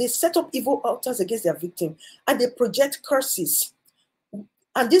the Lord. They set up evil altars against their victim and they project curses.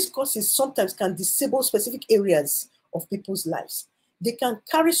 And these curses sometimes can disable specific areas of people's lives. They can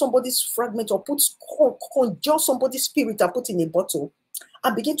carry somebody's fragment or conjure somebody's spirit and put in a bottle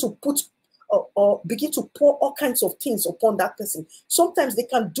and begin to begin to pour all kinds of things upon that person. Sometimes they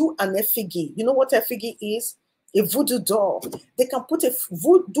can do an effigy. You know what effigy is? A voodoo doll. They can put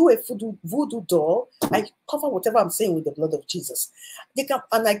do a voodoo doll. I cover whatever I'm saying with the blood of Jesus. They can,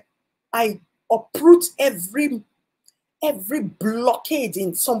 and I uproot every blockade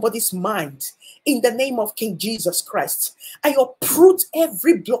in somebody's mind in the name of King Jesus Christ. I uproot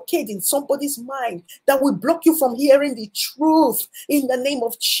every blockade in somebody's mind that will block you from hearing the truth in the name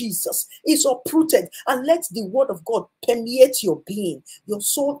of Jesus. It's uprooted, and let the word of God permeate your being, your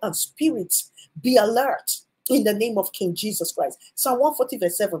soul and spirit. Be alert in the name of King Jesus Christ. Psalm 140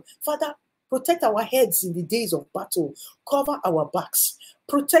 verse 7. Father, protect our heads in the days of battle. Cover our backs.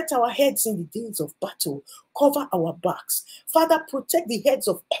 Protect our heads in the days of battle. Cover our backs. Father, protect the heads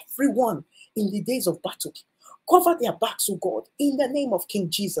of everyone in the days of battle. Cover their backs, oh God, in the name of King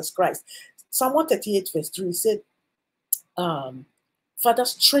Jesus Christ. Psalm 138 verse 3 said, Father,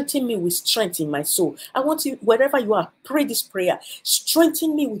 strengthen me with strength in my soul. I want you, wherever you are, pray this prayer.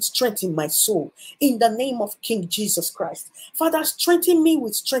 Strengthen me with strength in my soul. In the name of King Jesus Christ. Father, strengthen me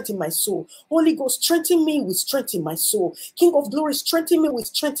with strength in my soul. Holy Ghost, strengthen me with strength in my soul. King of glory, strengthen me with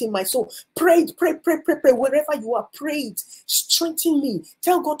strength in my soul. Pray, pray, pray, pray, pray. Wherever you are, pray it. Strengthen me.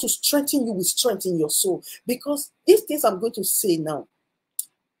 Tell God to strengthen you with strength in your soul. Because these things I'm going to say now,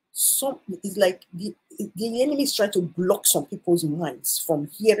 it's like the enemy is trying to block some people's minds from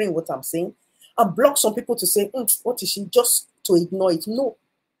hearing what I'm saying, and block some people to say, what is she, just to ignore it. No,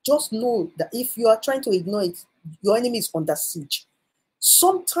 just know that if you are trying to ignore it, your enemy is under siege.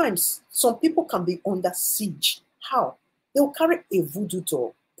 Sometimes some people can be under siege. How? They'll carry a voodoo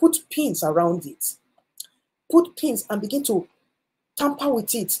doll, put pins around it, put pins and begin to tamper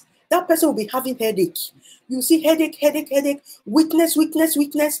with it. That person will be having headache. You see headache, headache, headache, weakness, weakness,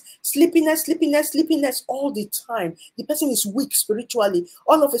 weakness, sleepiness, sleepiness, sleepiness all the time. The person is weak spiritually.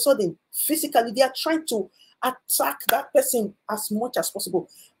 All of a sudden, physically, they are trying to attack that person as much as possible.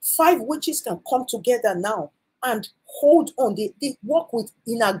 5 witches can come together now and hold on. They work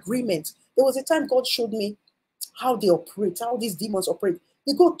in agreement. There was a time God showed me how they operate, how these demons operate.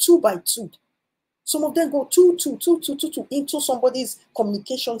 They go 2 by 2. Some of them go 2 into somebody's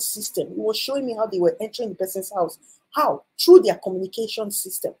communication system. He was showing me how they were entering the person's house. How? Through their communication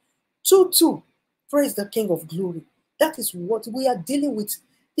system. 2. Praise the King of Glory. That is what we are dealing with.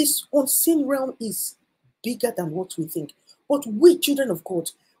 This unseen realm is bigger than what we think. But we, children of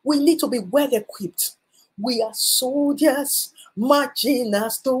God, we need to be well equipped. We are soldiers marching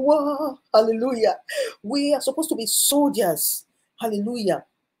us to war. Hallelujah. We are supposed to be soldiers. Hallelujah.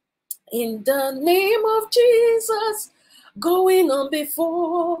 In the name of Jesus, going on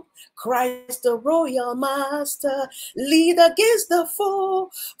before Christ the royal master, lead against the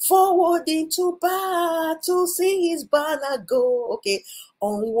foe, forward into battle, see his banner go. Okay,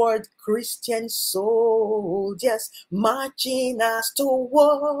 onward Christian soldiers, marching us to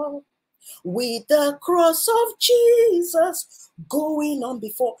war. With the cross of Jesus going on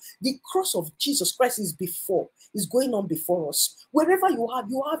before. The cross of Jesus Christ is going on before us. Wherever you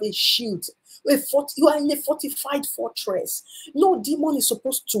have a shield. You are in a fortified fortress. No demon is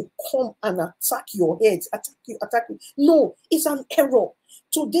supposed to come and attack your head, attack you. No, it's an error.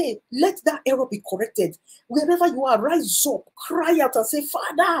 Today, let that error be corrected. Wherever you are, rise up, cry out and say,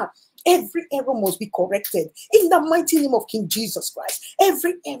 Father, every error must be corrected in the mighty name of King Jesus Christ.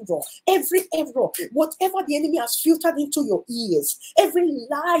 Every error, whatever the enemy has filtered into your ears, every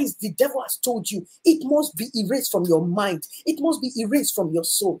lies the devil has told you, it must be erased from your mind. It must be erased from your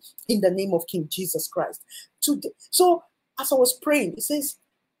soul in the name of King Jesus Christ. Today, so as I was praying, it says,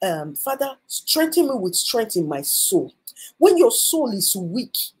 Father, strengthen me with strength in my soul. When your soul is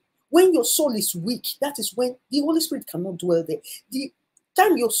weak, that is when the Holy Spirit cannot dwell there. The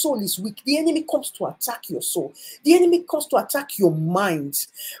time your soul is weak, the enemy comes to attack your soul. The enemy comes to attack your mind.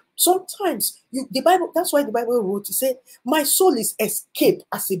 Sometimes the Bible, that's why the Bible wrote, it said, my soul is escaped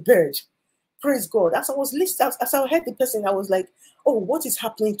as a bird. Praise God. As I was listening, as I heard the person, I was like, oh, what is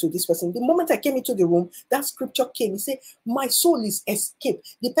happening to this person? The moment I came into the room, that scripture came. He said, my soul is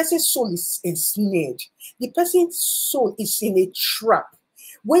escaped. The person's soul is ensnared. The person's soul is in a trap.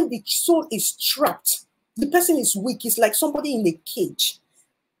 When the soul is trapped, the person is weak. It's like somebody in a cage.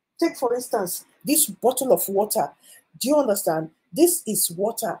 Take, for instance, this bottle of water. Do you understand? This is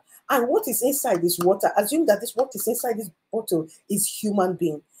water. And what is inside this water? Assume that what is inside this bottle is human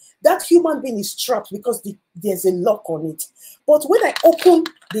being. That human being is trapped because there's a lock on it. But when I open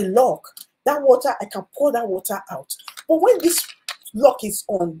the lock, that water, I can pour that water out. But when this lock is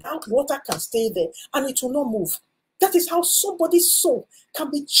on, that water can stay there and it will not move. That is how somebody's soul can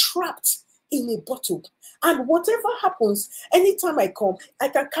be trapped in a bottle. And whatever happens, anytime I come, I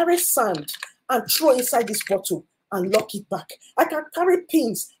can carry sand and throw inside this bottle and lock it back. I can carry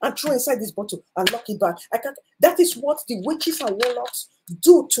pins and throw inside this bottle and lock it back. That is what the witches and warlocks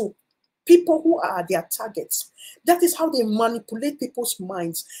do to people who are their targets. That is how they manipulate people's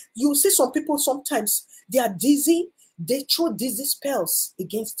minds. You see some people, sometimes they are dizzy. They throw dizzy spells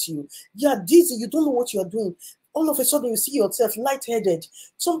against you. You are dizzy. You don't know what you are doing. All of a sudden, you see yourself lightheaded.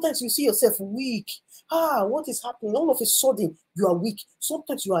 Sometimes you see yourself weak. What is happening? All of a sudden, you are weak.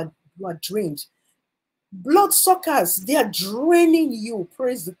 Sometimes you are drained. Blood suckers, they are draining you.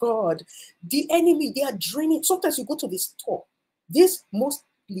 Praise God. The enemy, they are draining. Sometimes you go to the store. This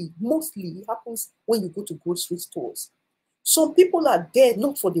mostly happens when you go to grocery stores. Some people are there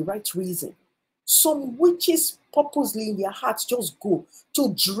not for the right reason. Some witches purposely in their hearts just go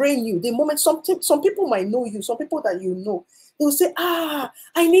to drain you. The moment some people might know you, some people that you know, they will say, I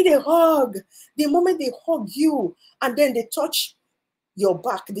need a hug. The moment they hug you and then they touch your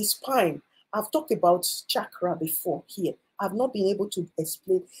back, the spine. I've talked about chakra before here. I've not been able to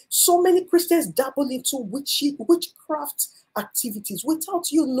explain. So many Christians dabble into witchcraft activities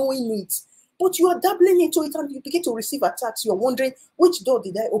without you knowing it. But you are dabbling into it and you begin to receive attacks. You're wondering, which door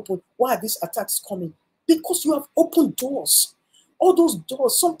did I open? Why are these attacks coming? Because you have opened doors. All those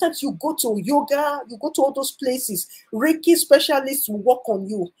doors. Sometimes you go to yoga, you go to all those places. Reiki specialists will work on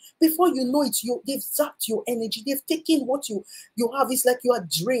you. Before you know it, they've zapped your energy. They've taken what you have. It's like you are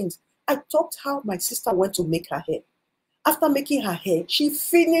drained. I talked how my sister went to make her hair. After making her hair, she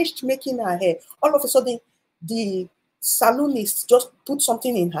finished making her hair. All of a sudden, the salonist just put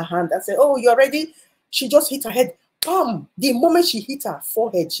something in her hand and said, oh, you're ready? She just hit her head. Bam! The moment she hit her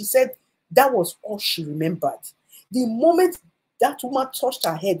forehead, she said that was all she remembered. The moment that woman touched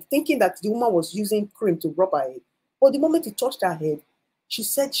her head, thinking that the woman was using cream to rub her head, but the moment it touched her head, she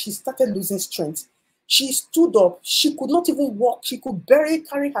said she started losing strength. She stood up. She could not even walk. She could barely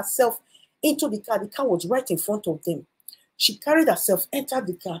carry herself into the car. The car was right in front of them. She carried herself, entered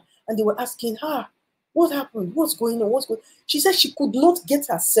the car, and they were asking her, what happened? What's going on? What's going on? She said she could not get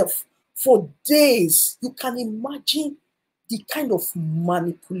herself for days. You can imagine the kind of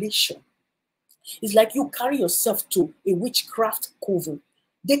manipulation. It's like you carry yourself to a witchcraft coven.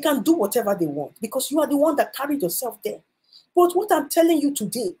 They can do whatever they want because you are the one that carried yourself there. But what I'm telling you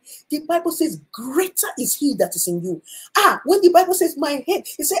today, the Bible says, greater is he that is in you. When the Bible says, my head,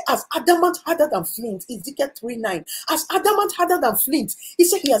 it says, as adamant harder than flint, Ezekiel 3:9. As adamant harder than flint, he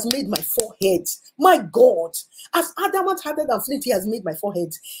said, he has made my forehead. My God, as adamant harder than flint, he has made my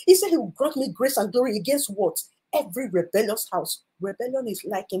forehead. He said, he will grant me grace and glory against what? Every rebellious house. Rebellion is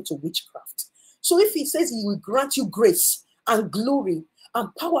likened to witchcraft. So if he says he will grant you grace and glory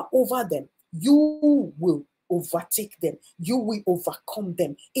and power over them, you will overtake them. You will overcome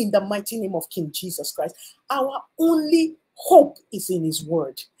them in the mighty name of King Jesus Christ. Our only hope is in his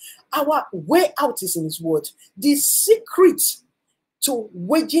word. Our way out is in his word. The secret to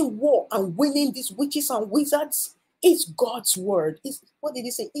waging war and winning these witches and wizards is God's word. What did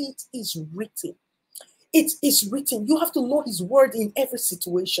he say? It is written. It is written. You have to know his word in every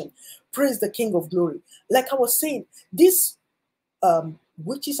situation. Praise the King of Glory. Like I was saying, these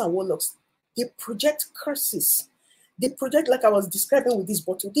witches and warlocks, they project curses. They project, like I was describing with this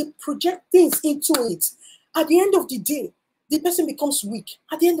bottle, they project things into it. At the end of the day, the person becomes weak.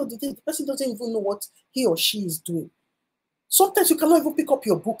 At the end of the day, the person doesn't even know what he or she is doing. Sometimes you cannot even pick up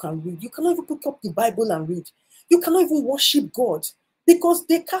your book and read. You cannot even pick up the Bible and read. You cannot even worship God because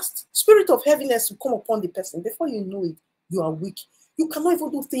they cast spirit of heaviness to come upon the person. Before you know it, you are weak. You cannot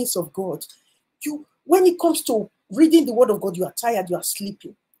even do things of God. When it comes to reading the word of God, you are tired, you are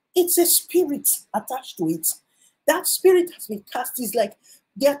sleeping. It's a spirit attached to it. That spirit has been cast. It's like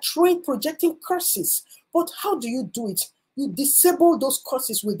they are projecting curses. But how do you do it? You disable those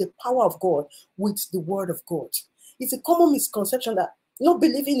curses with the power of God, with the word of God. It's a common misconception that not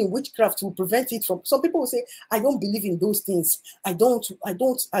believing in witchcraft will prevent it from. Some people will say, I don't believe in those things. I don't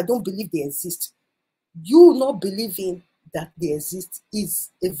believe they exist. You not believing that they exist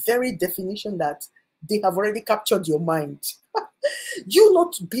is a very definition that they have already captured your mind. You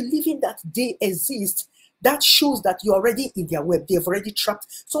not believing that they exist, that shows that you're already in their web. They've already trapped.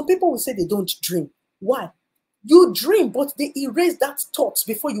 Some people will say they don't dream. Why? You dream, but they erase that thought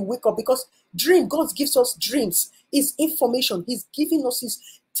before you wake up, because God gives us dreams. It's information. He's giving us, he's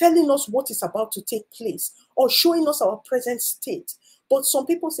telling us what is about to take place or showing us our present state. But some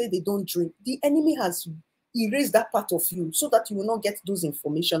people say they don't dream. The enemy has erased that part of you so that you will not get those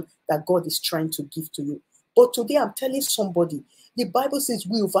information that God is trying to give to you. But today I'm telling somebody, the Bible says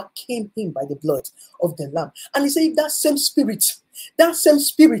we overcame him by the blood of the Lamb. And he said, that same spirit,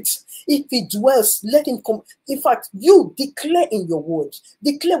 if he dwells, let him come. In fact, you declare in your word,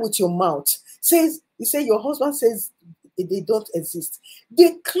 declare with your mouth. You say your husband says they don't exist.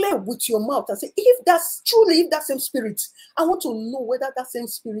 Declare with your mouth and say, if that same spirit, I want to know whether that same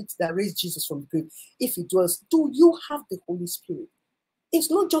spirit that raised Jesus from the grave, if it dwells, do you have the Holy Spirit? It's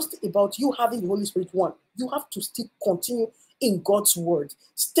not just about you having the Holy Spirit. One, you have to still continue in God's word.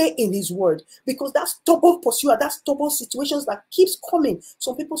 Stay in his word, because that stubborn pursuit, that stubborn situations that keeps coming.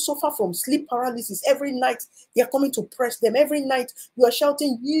 Some people suffer from sleep paralysis. Every night they are coming to press them. Every night you are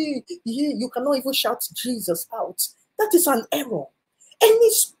shouting, ye. You cannot even shout Jesus out. That is an error. Any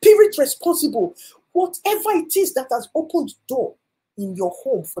spirit responsible, whatever it is that has opened door in your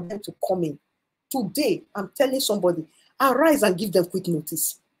home for them to come in, today I'm telling somebody, arise and give them quick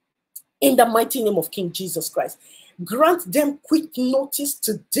notice. in the mighty name of King Jesus Christ. Grant them quick notice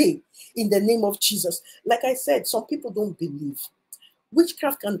today in the name of Jesus. Like I said, some people don't believe.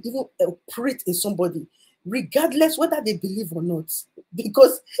 Witchcraft can even operate in somebody, regardless whether they believe or not,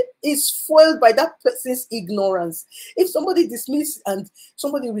 because it's fueled by that person's ignorance. If somebody dismisses and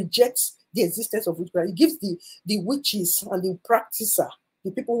somebody rejects the existence of witchcraft, it gives the witches and the practicer,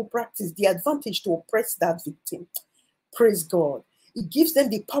 the people who practice, the advantage to oppress that victim. Praise God. It gives them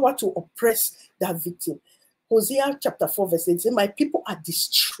the power to oppress that victim. Hosea chapter 4 verse 8 says, my people are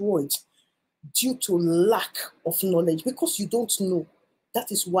destroyed due to lack of knowledge, because you don't know. That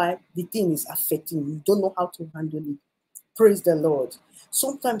is why the thing is affecting you. You don't know how to handle it. Praise the Lord.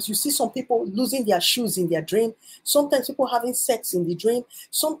 Sometimes you see some people losing their shoes in their dream. Sometimes people having sex in the dream.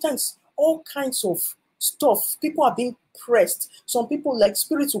 Sometimes all kinds of stuff. People are being pressed. Some people, like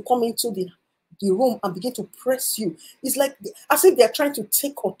spirits, will come into the room and begin to press you. It's like as if they're trying to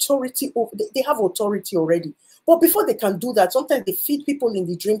take authority over. They have authority already. But before they can do that, sometimes they feed people in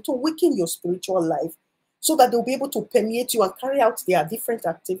the dream to weaken your spiritual life so that they'll be able to permeate you and carry out their different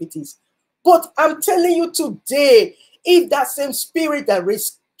activities. But I'm telling you today, if that same spirit that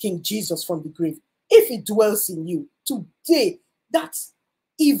raised King Jesus from the grave, if it dwells in you today, that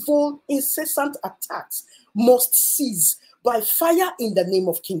evil, incessant attacks must cease by fire in the name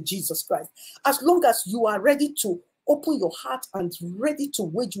of King Jesus Christ. As long as you are ready to open your heart and ready to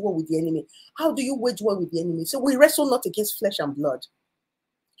wage war with the enemy. How do you wage war with the enemy? So we wrestle not against flesh and blood,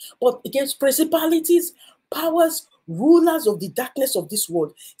 but against principalities, powers, rulers of the darkness of this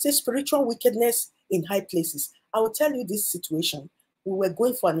world. Say spiritual wickedness in high places. I will tell you this situation. We were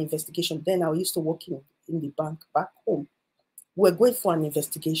going for an investigation. Then I used to work in the bank back home. We were going for an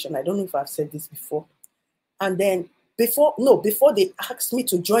investigation. I don't know if I've said this before. And then before they asked me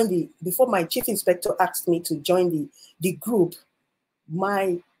to join before my chief inspector asked me to join the group,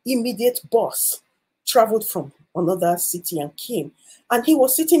 my immediate boss traveled from another city and came. And he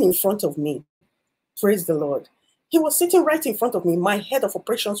was sitting in front of me. Praise the Lord. He was sitting right in front of me. My head of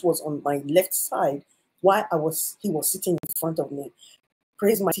operations was on my left side while he was sitting in front of me.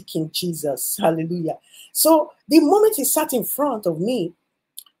 Praise my King Jesus. Hallelujah. So the moment he sat in front of me,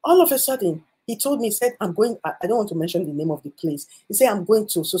 all of a sudden, he told me, he said, I'm going, I don't want to mention the name of the place. He said, I'm going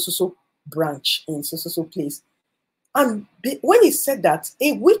to so branch in so place. And when he said that,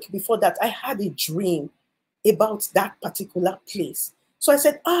 a week before that, I had a dream about that particular place. So I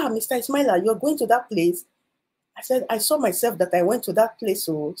said, Mr. Ismaila, you're going to that place? I said, I saw myself that I went to that place,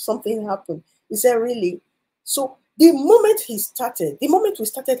 so something happened. He said, really? So the moment we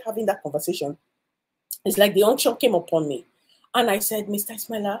started having that conversation, it's like the unction came upon me. And I said, Mr.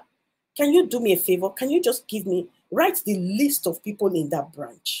 Ismaila, can you do me a favor? Can you just write the list of people in that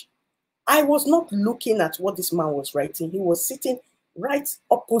branch? I was not looking at what this man was writing. He was sitting right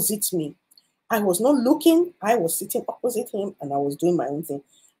opposite me. I was not looking. I was sitting opposite him and I was doing my own thing.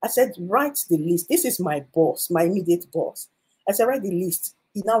 I said, write the list. This is my boss, my immediate boss. I said, write the list.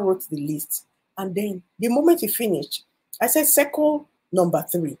 He now wrote the list. And then the moment he finished, I said, circle number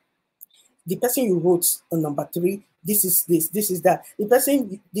 3. The person you wrote on number 3, this is this, this is that.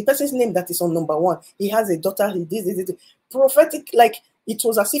 The person's name that is on number 1, he has a daughter, he did this. Prophetic, like it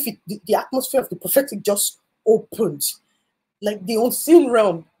was as if the atmosphere of the prophetic just opened. Like the unseen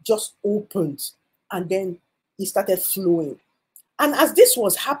realm just opened. And then it started flowing. And as this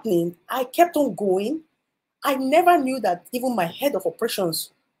was happening, I kept on going. I never knew that even my head of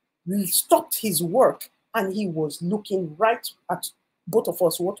operations stopped his work and he was looking right at both of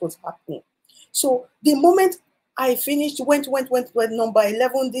us, what was happening. So the moment I finished, went, number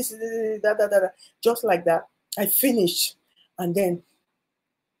 11, this, just like that. I finished. And then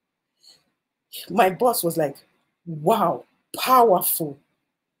my boss was like, wow, powerful.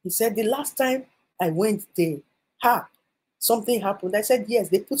 He said, the last time I went there, something happened. I said, yes,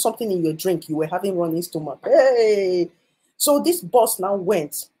 they put something in your drink. You were having running stomach. Hey! So this boss now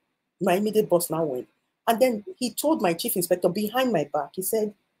went, my immediate boss now went. And then he told my chief inspector behind my back, he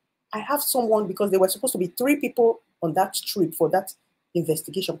said, I have someone, because there were supposed to be 3 people on that trip for that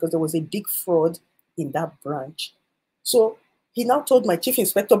investigation because there was a big fraud in that branch. So he now told my chief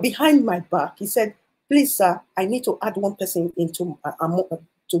inspector behind my back, he said, please, sir, I need to add 1 person into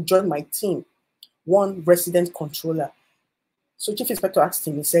to join my team, 1 resident controller. So chief inspector asked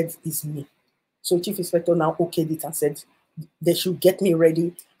him, he said, it's me. So chief inspector now okayed it and said, they should get me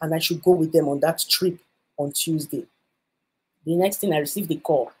ready and I should go with them on that trip on Tuesday. The next thing, I received the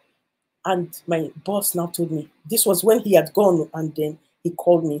call. And my boss now told me, this was when he had gone, and then he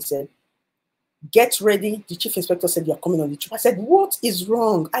called me and said, get ready. The chief inspector said, you're coming on the trip. I said, what is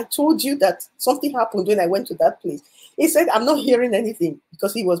wrong? I told you that something happened when I went to that place. He said, I'm not hearing anything,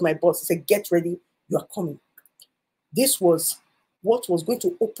 because he was my boss. He said, get ready, you are coming. This was what was going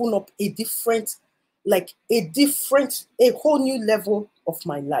to open up a different, a whole new level of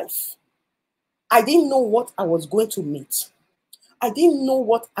my life. I didn't know what I was going to meet. I didn't know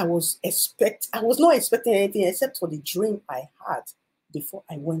what I was expecting. I was not expecting anything except for the dream I had before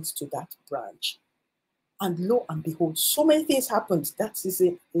I went to that branch. And lo and behold, so many things happened. That is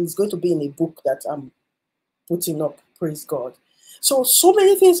it. It's going to be in a book that I'm putting up. Praise God. So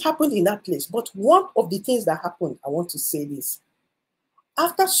many things happened in that place. But one of the things that happened, I want to say this.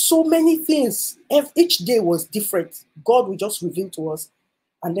 After so many things, each day was different. God will just reveal to us.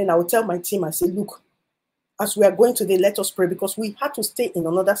 And then I will tell my team, I say, look, as we are going today, let us pray, because we had to stay in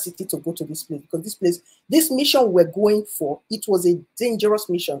another city to go to this place, because this mission we're going for, it was a dangerous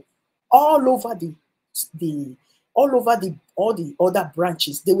mission. All over all the other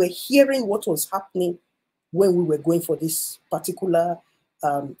branches, they were hearing what was happening when we were going for this particular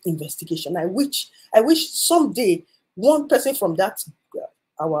investigation. I wish someday one person from that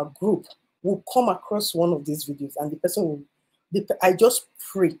our group will come across one of these videos, and the person will. I just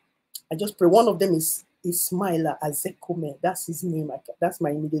pray. One of them is Ismaila Azekome. That's his name. That's my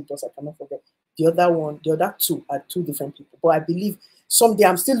immediate boss. I cannot forget. The other two are two different people. But I believe someday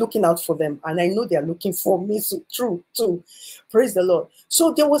I'm still looking out for them, and I know they are looking for me. So true, too. Praise the Lord.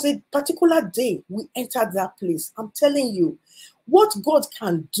 So there was a particular day we entered that place. I'm telling you, what God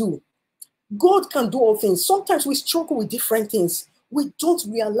can do. God can do all things. Sometimes we struggle with different things. We don't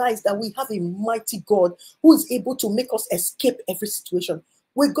realize that we have a mighty God who is able to make us escape every situation.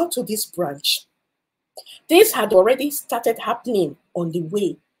 We got to this branch. This had already started happening on the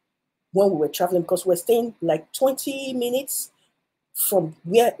way when we were traveling, because we're staying like 20 minutes from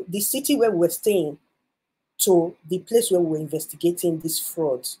the city where we were staying to the place where we were investigating this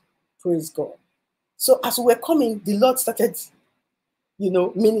fraud. Praise God. So as we were coming, the Lord started,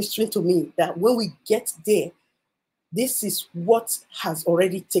 ministering to me that when we get there, this is what has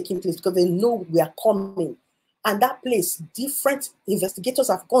already taken place, because they know we are coming. And that place, different investigators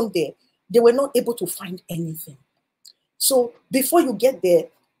have gone there. They were not able to find anything. So before you get there,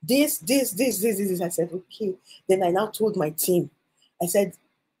 this. I said, okay. Then I now told my team, I said,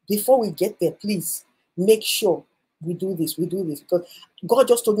 before we get there, please make sure we do this. Because God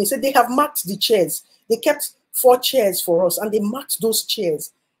just told me, he said, they have marked the chairs. They kept 4 chairs for us, and they marked those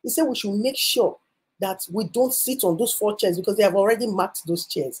chairs. He said we should make sure that we don't sit on those 4 chairs, because they have already marked those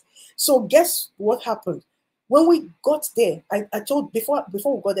chairs. So guess what happened? When we got there, I told, before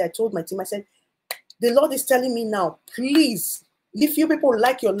we got there, I told my team, I said, the Lord is telling me now, please, if you people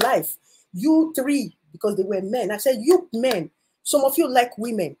like your life, you 3, because they were men, I said, you men, some of you like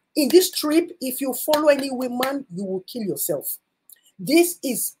women. In this trip, if you follow any woman, you will kill yourself. This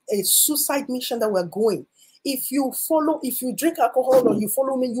is a suicide mission that we're going. If you drink alcohol or you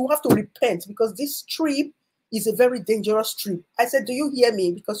follow me, you have to repent, because this trip is a very dangerous trip. I said, do you hear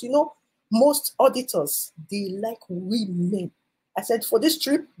me? Because most auditors, they like women. I said, for this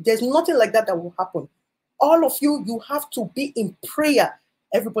trip, there's nothing like that will happen. All of you, you have to be in prayer.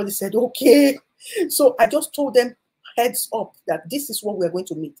 Everybody said, okay. So I just told them, heads up, that this is what we're going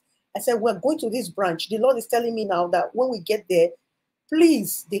to meet. I said, we're going to this branch. The Lord is telling me now that when we get there,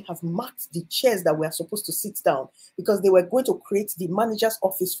 please, they have marked the chairs that we are supposed to sit down, because they were going to create the manager's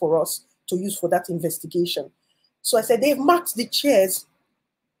office for us to use for that investigation. So I said, they've marked the chairs.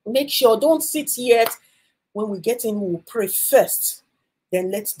 Make sure, don't sit yet. When we get in, we will pray first. Then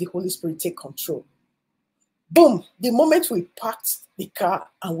let the Holy Spirit take control. Boom. The moment we parked the car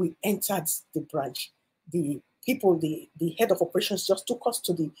and we entered the branch, the people, the head of operations just took us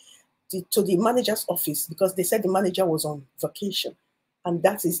to the manager's office, because they said the manager was on vacation. And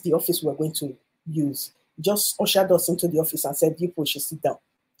that is the office we're going to use. Just ushered us into the office and said, people should sit down.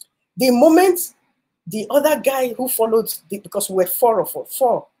 The moment the other guy who followed, because we were 4 of us,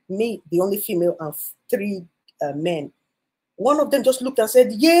 4, me, the only female, and 3 men. One of them just looked and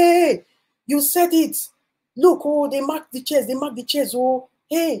said, yeah, you said it. Look, oh, they marked the chairs, oh,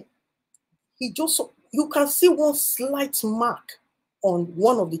 hey. You can see one slight mark on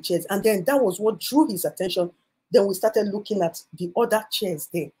one of the chairs. And then that was what drew his attention. Then we started looking at the other chairs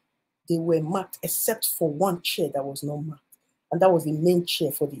there. They were marked, except for one chair that was not marked. And that was the main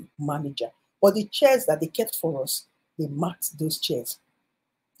chair for the manager. But the chairs that they kept for us, they marked those chairs.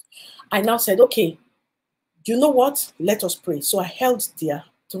 I now said, okay, you know what? Let us pray. So I held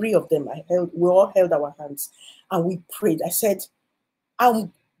 3 of them. We all held our hands and we prayed. I said,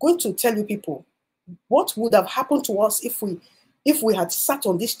 I'm going to tell you people, what would have happened to us if we had sat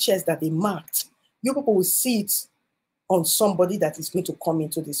on these chairs that they marked? You people will see it on somebody that is going to come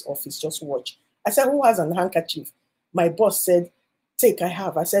into this office. Just watch. I said, who has a handkerchief? My boss said, take, I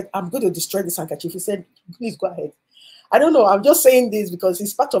have. I said, I'm going to destroy this handkerchief. He said, please go ahead. I don't know. I'm just saying this because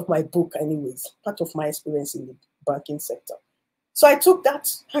it's part of my book anyways, part of my experience in the banking sector. So I took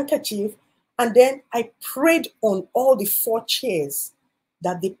that handkerchief and then I prayed on all the 4 chairs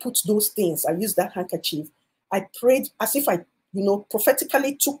that they put those things. I used that handkerchief. I prayed as if I,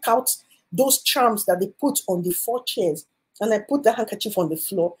 prophetically took out those charms that they put on the 4 chairs. And I put the handkerchief on the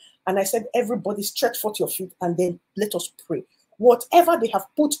floor and I said, everybody stretch forth your feet and then let us pray. Whatever they have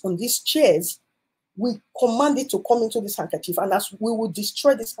put on these chairs, we command it to come into this handkerchief, and as we will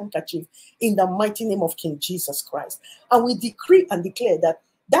destroy this handkerchief in the mighty name of King Jesus Christ. And we decree and declare that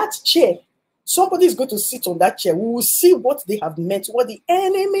that chair, somebody is going to sit on that chair. We will see what they have meant, what the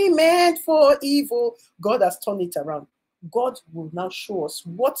enemy meant for evil. God has turned it around. God will now show us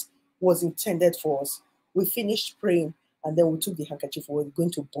what was intended for us. We finished praying, and then we took the handkerchief. We were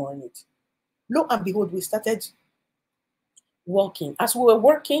going to burn it. Lo and behold, we started working. As we were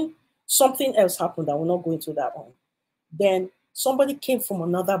working, something else happened. I will not go into that one. Then somebody came from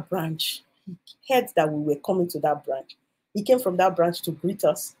another branch. He heard that we were coming to that branch. He came from that branch to greet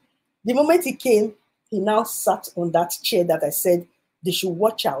us. The moment he came, he now sat on that chair that I said they should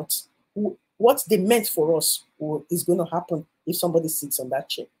watch out. What they meant for us is going to happen if somebody sits on that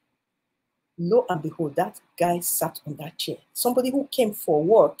chair. Lo and behold, that guy sat on that chair. Somebody who came for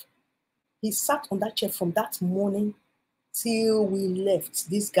work, he sat on that chair from that morning till we left.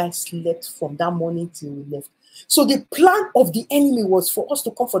 This guy slept from that morning till we left. So the plan of the enemy was for us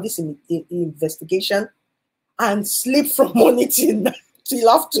to come for this investigation and sleep from morning till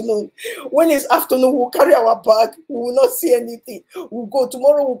afternoon. When it's afternoon, we'll carry our bag. We will not see anything. We'll go.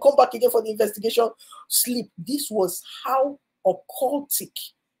 Tomorrow, we'll come back again for the investigation. Sleep. This was how occultic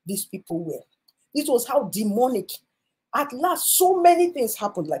these people were. This was how demonic. At last, so many things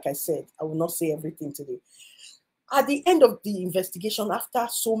happened, like I said. I will not say everything today. At the end of the investigation, after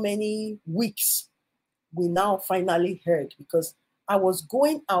so many weeks, we now finally heard, because I was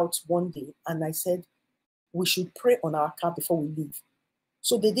going out one day and I said, we should pray on our car before we leave.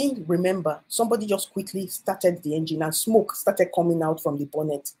 So they didn't remember. Somebody just quickly started the engine and smoke started coming out from the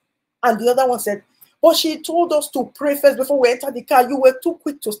bonnet. And the other one said, but she told us to pray first before we enter the car. You were too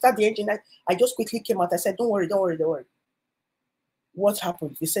quick to start the engine. I just quickly came out. I said, don't worry, don't worry, don't worry. What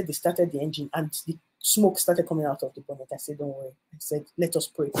happened? They said they started the engine and the smoke started coming out of the bonnet. I said, don't worry. I said, let us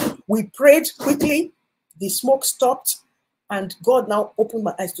pray. We prayed quickly. The smoke stopped. And God now opened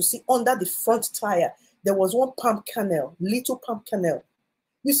my eyes to see under the front tire, there was one palm kernel, little palm kernel.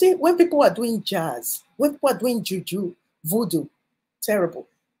 You see, when people are doing jazz, when people are doing juju, voodoo, terrible.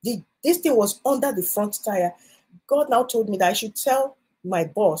 This thing was under the front tire. God now told me that I should tell my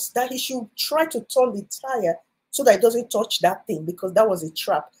boss that he should try to turn the tire so that it doesn't touch that thing, because that was a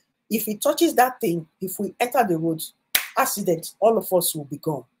trap. If he touches that thing, if we enter the road, accident, all of us will be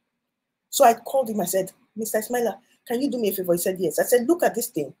gone. So I called him. I said, Mr. Ismaila, can you do me a favor? He said, yes. I said, look at this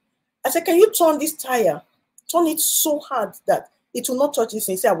thing. I said, can you turn this tire? Turn it so hard that it will not touch this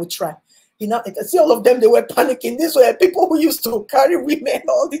thing. He said, I will try. You know, I see all of them, they were panicking. These were people who used to carry women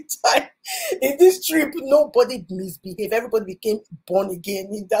all the time. In this trip, nobody misbehaved. Everybody became born again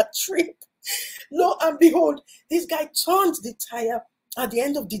in that trip. Lo and behold, this guy turned the tire at the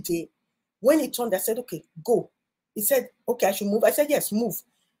end of the day. When he turned, I said, okay, go. He said, okay, I should move. I said, yes, move.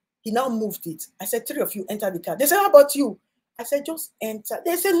 He now moved it. I said, 3 of you enter the car. They said, how about you? I said, just enter.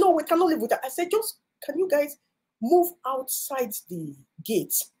 They said, no, we cannot live with that. I said, just, can you guys move outside the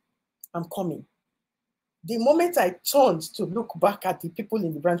gate? I'm coming. The moment I turned to look back at the people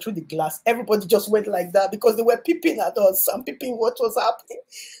in the branch through the glass, everybody just went like that because they were peeping at us and peeping what was happening.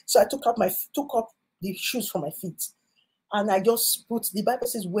 So I took up the shoes from my feet, and I just put, the Bible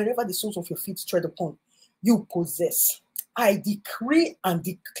says, wherever the soles of your feet tread upon, you possess. I decree and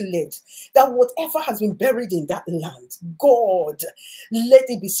declared that whatever has been buried in that land, God, let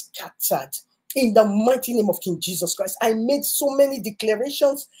it be scattered in the mighty name of King Jesus Christ. I made so many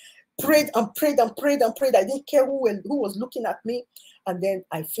declarations, prayed and prayed and prayed and prayed. I didn't care who was looking at me. And then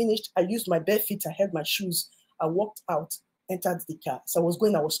I finished. I used my bare feet. I held my shoes. I walked out, entered the car. So I was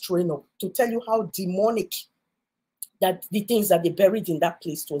going, I was throwing up, to tell you how demonic that the things that they buried in that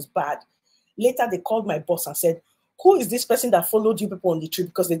place was bad. Later, they called my boss and said, who is this person that followed you people on the trip?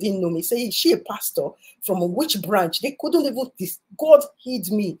 Because they didn't know me. Say, is she a pastor? From which branch? They couldn't even, God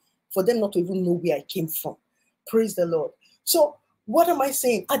hid me for them not to even know where I came from. Praise the Lord. So what am I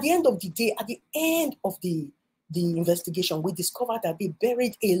saying? At the end of the day, at the end of the investigation, we discovered that they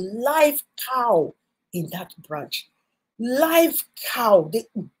buried a live cow in that branch. Live cow. They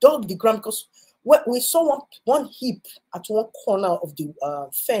dug the ground because we saw one heap at one corner of the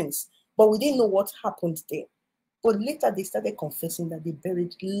fence, but we didn't know what happened there. But later they started confessing that they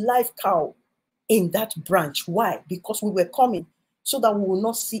buried live cow in that branch. Why? Because we were coming so that we will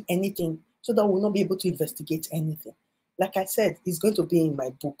not see anything, so that we will not be able to investigate anything. Like I said, it's going to be in my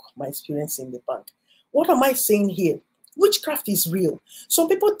book, My Experience in the Bank. What am I saying here? Witchcraft is real. Some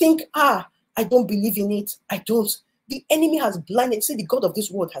people think, I don't believe in it. I don't. The enemy has blinded. See, the God of this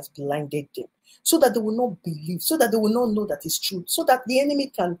world has blinded them so that they will not believe, so that they will not know that it's true, so that the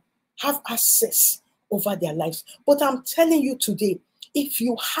enemy can have access over their lives. But I'm telling you today, if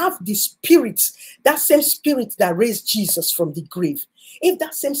you have the spirit, that same spirit that raised Jesus from the grave, if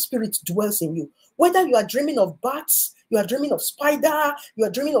that same spirit dwells in you, whether you are dreaming of bats, you are dreaming of spider, you are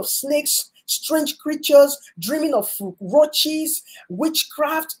dreaming of snakes, strange creatures, dreaming of roaches,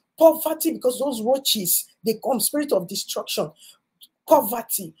 witchcraft, poverty, because those roaches, they come, spirit of destruction,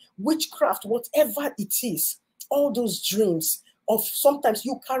 poverty, witchcraft, whatever it is, all those dreams of sometimes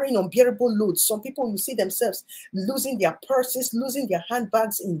you carrying unbearable loads. Some people, you see themselves losing their purses, losing their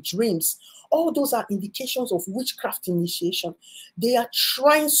handbags in dreams. All those are indications of witchcraft initiation. They are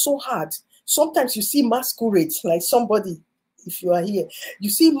trying so hard. Sometimes you see masquerades, like somebody, if you are here, you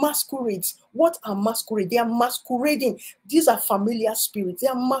see masquerades. What are masquerades? They are masquerading. These are familiar spirits. They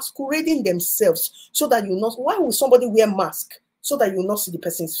are masquerading themselves so that you know. Why will somebody wear mask? So that you will not see the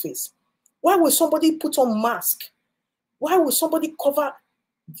person's face. Why will somebody put on mask? Why will somebody cover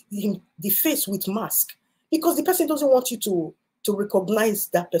the face with mask? Because the person doesn't want you to recognize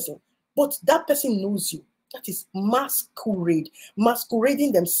that person. But that person knows you. That is masquerade,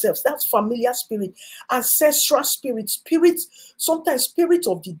 masquerading themselves. That's familiar spirit, ancestral spirit, sometimes spirit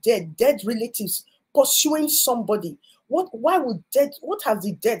of the dead relatives pursuing somebody. What has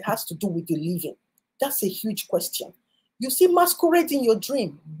the dead has to do with the living? That's a huge question. You see masquerade in your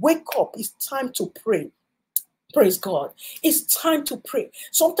dream. Wake up. It's time to pray. Praise God. It's time to pray.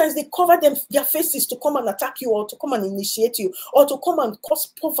 Sometimes they cover their faces to come and attack you, or to come and initiate you, or to come and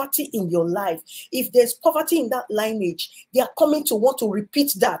cause poverty in your life. If there's poverty in that lineage, they are coming to want to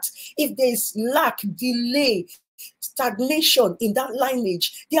repeat that. If there's lack, delay, stagnation in that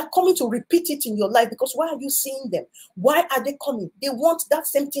lineage, they are coming to repeat it in your life. Because why are you seeing them? Why are they coming? They want that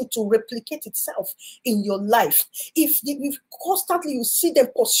same thing to replicate itself in your life. If constantly you see them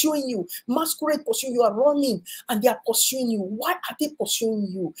pursuing you, masquerade pursuing you, are running and they are pursuing you, why are they pursuing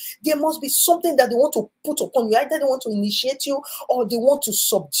you? There must be something that they want to put upon you. Either they want to initiate you or they want to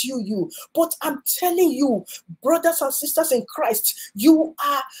subdue you. But I'm telling you, brothers and sisters in Christ, you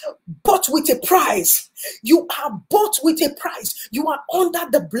are bought with a price. You are bought with a price. You are under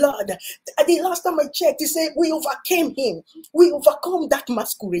the blood. The last time I checked, he said, we overcame him. We overcome that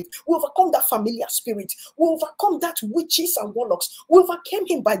masquerade. We overcome that familiar spirit. We overcome that witches and warlocks. We overcame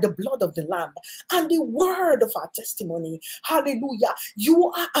him by the blood of the Lamb and the word of our testimony. Hallelujah.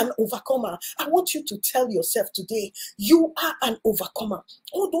 You are an overcomer. I want you to tell yourself today, you are an overcomer.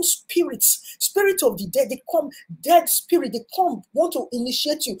 All those spirits, spirit of the dead, they come, dead spirit, they come, want to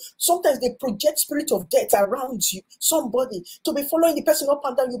initiate you. Sometimes they project spirit of death around you, somebody, to be following the person up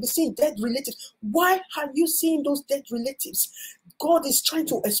and down. You'll be seeing dead relatives. Why are you seeing those dead relatives? God is trying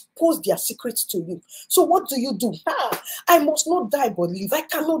to expose their secrets to you. So what do? I must not die but live. I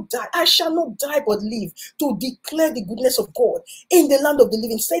cannot die. I shall not die but live to declare the goodness of God in the land of the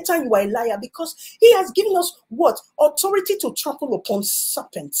living. Satan, you are a liar, because he has given us what? Authority to trample upon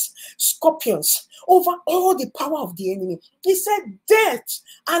serpents, scorpions, over all the power of the enemy. He said death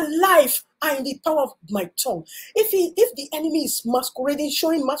and life are in the power of my tongue. If the enemy is masquerading,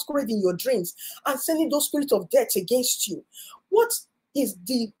 showing masquerade in your dreams and sending those spirits of death against you, what is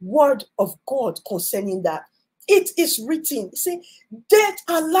the word of God concerning that? It is written. He said, death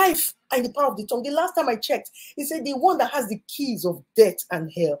and life are in the power of the tongue. The last time I checked, he said, the one that has the keys of death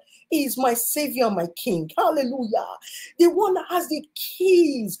and hell is my Savior, my King. Hallelujah. The one that has the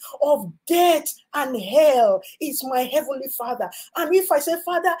keys of death and hell is my Heavenly Father. And if I say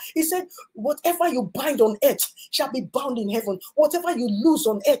Father, he said, whatever you bind on earth shall be bound in heaven. Whatever you lose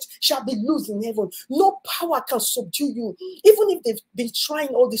on earth shall be loosed in heaven. No power can subdue you. Even if they've been trying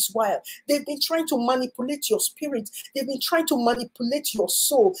all this while, they've been trying to manipulate your spirit. They've been trying to manipulate your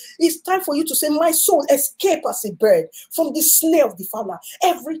soul. It's time for you to say, my soul, escape as a bird from the snare of the fowler.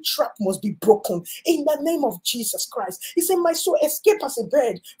 Every trap must be broken in the name of Jesus Christ. He said, my soul, escape as a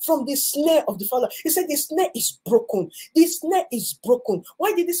bird from the snare of the fowler. He said, the snare is broken. The snare is broken.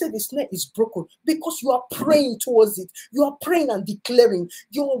 Why did he say the snare is broken? Because you are praying towards it. You are praying and declaring.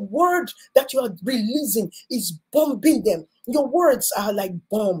 Your word that you are releasing is bombing them. Your words are like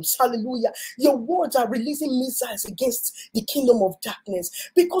bombs. Hallelujah. Your words are releasing missiles against the kingdom of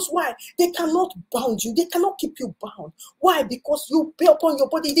darkness. Because why? They cannot bound you. They cannot keep you bound. Why? Because you bear upon your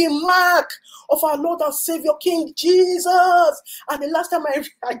body the mark of our Lord and Savior, King Jesus. And the last time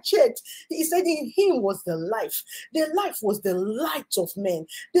I checked, he said in him was the life. The life was the light of men.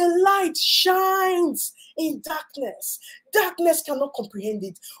 The light shines in darkness. Darkness cannot comprehend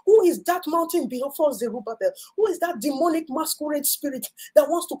it. Who is that mountain before Zerubbabel? Who is that demonic masquerade spirit that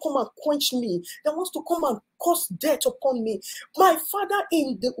wants to come and quench me, that wants to come and cause death upon me? My Father,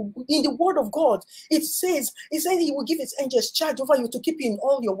 in the word of God, it says he will give his angels charge over you to keep you in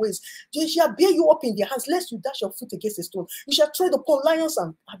all your ways. They shall bear you up in their hands, lest you dash your foot against a stone. You shall tread upon lions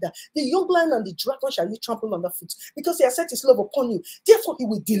and adder. The young lion and the dragon shall you trample underfoot, because he has set his love upon you. Therefore, he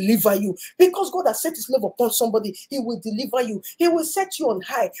will deliver you. Because God has set his love upon somebody, he will deliver you. He will set you on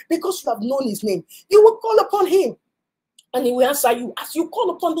high because you have known his name. You will call upon him, and he will answer you. As you call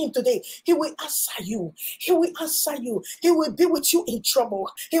upon him today, he will answer you. He will answer you. He will be with you in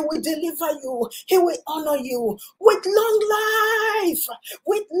trouble. He will deliver you. He will honor you with long life,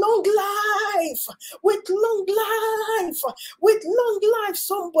 with long life, with long life, with long life.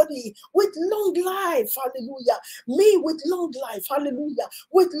 Somebody with long life. Hallelujah. Me with long life. Hallelujah.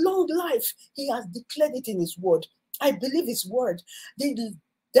 With long life. He has declared it in his word. I believe his word. The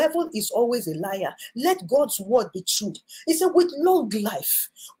devil is always a liar. Let God's word be true. He said, with long life.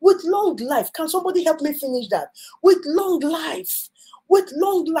 With long life. Can somebody help me finish that? With long life. With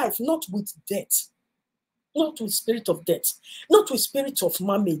long life, not with death. Not with spirit of death, not with spirit of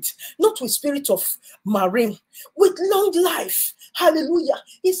mermaid, not with spirit of marine, with long life. Hallelujah.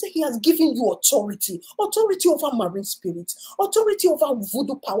 He said he has given you authority over marine spirits, authority over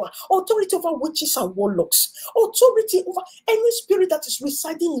voodoo power, authority over witches and warlocks, authority over any spirit that is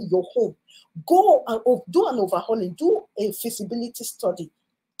residing in your home. Go and do an overhauling, do a feasibility study.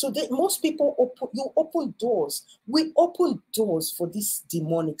 Today, most people open doors. We open doors for these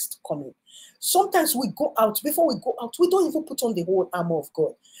demonics to come in. Sometimes we go out, before we go out, we don't even put on the whole armor of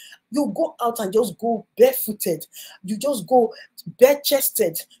God. You go out and just go barefooted. You just go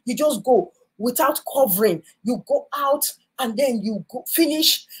bare-chested. You just go without covering. You go out and then you go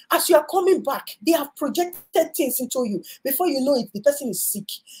finish. As you are coming back, they have projected things into you. Before you know it, the person is sick.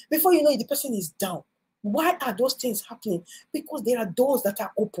 Before you know it, the person is down. Why are those things happening? Because there are doors that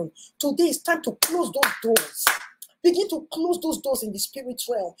are open. Today it's time to close those doors. Begin to close those doors in the spirit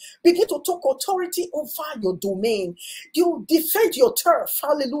realm. Begin to take authority over your domain. You defend your turf.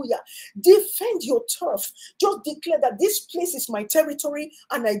 Hallelujah. Defend your turf. Just declare that this place is my territory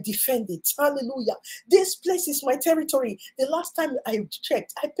and I defend it. Hallelujah. This place is my territory. The last time I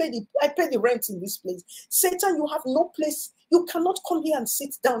checked, I paid the rent in this place. Satan, you have no place. You cannot come here and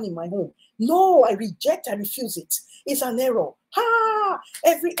sit down in my home. No, I reject, I refuse it. It's an error.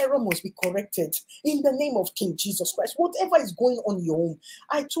 Every error must be corrected in the name of King Jesus Christ. Whatever is going on in your home,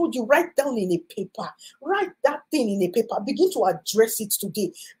 I told you, write down in a paper. Write that thing in a paper. Begin to address it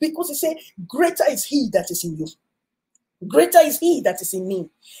today. Because he said, greater is he that is in you. Greater is he that is in me.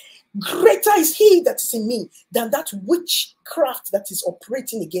 Greater is he that is in me than that witchcraft that is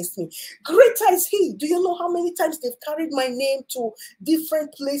operating against me. Greater is he. Do you know how many times they've carried my name to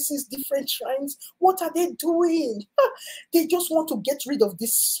different places, different shrines? What are they doing? They just want to get rid of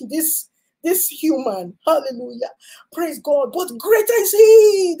this human. Hallelujah. Praise God. But greater is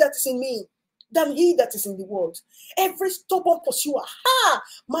he that is in me than he that is in the world. Every stubborn pursuer,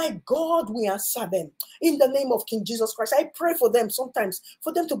 my God, we answer them in the name of King Jesus Christ. I pray for them sometimes,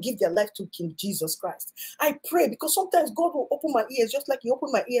 for them to give their life to King Jesus Christ. I pray because sometimes God will open my ears, just like he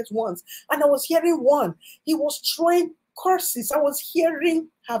opened my ears once, and I was hearing one. He was throwing curses. I was hearing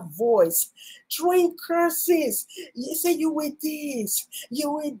her voice, throwing curses. You say, you will this, you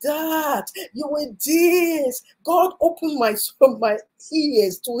will that, you will this. God opened my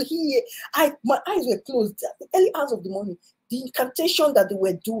ears to hear. My eyes were closed. At the early hours of the morning, the incantation that they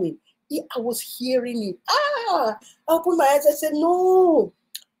were doing, I was hearing it. I opened my eyes. I said, no.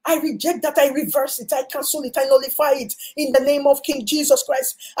 I reject that. I reverse it. I cancel it. I nullify it in the name of King Jesus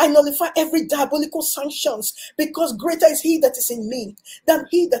Christ. I nullify every diabolical sanctions, because greater is he that is in me than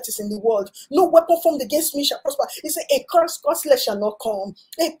he that is in the world. No weapon formed against me shall prosper. He said, a curse causeless shall not come.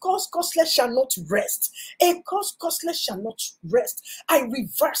 A curse causeless shall not rest. A curse causeless shall not rest. I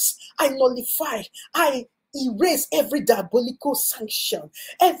reverse. I nullify. I erase every diabolical sanction,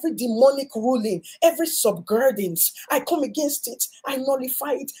 every demonic ruling, every subgirdings. I come against it. I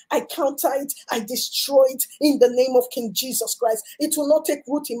nullify it. I counter it. I destroy it in the name of King Jesus Christ. It will not take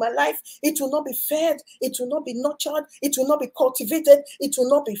root in my life. It will not be fed. It will not be nurtured. It will not be cultivated. It will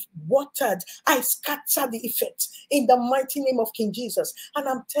not be watered. I scatter the effects in the mighty name of King Jesus. And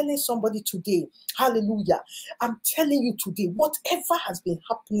I'm telling somebody today, hallelujah, I'm telling you today, whatever has been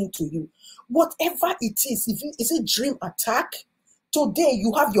happening to you, whatever it is, if it is a dream attack, today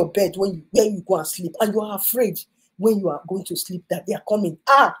you have your bed where you go and sleep, and you are afraid when you are going to sleep that they are coming.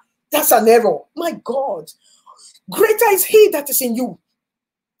 That's an error. My God, greater is he that is in you.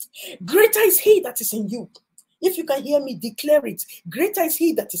 Greater is he that is in you. If you can hear me, declare it. Greater is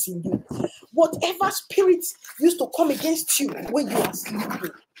he that is in you. Whatever spirit used to come against you when you are sleeping,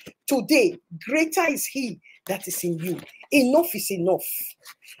 today, greater is he that is in you. Enough is enough.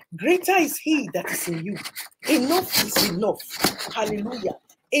 Greater is he that is in you. Enough is enough. Hallelujah.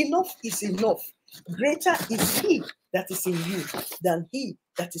 Enough is enough. Greater is he that is in you than he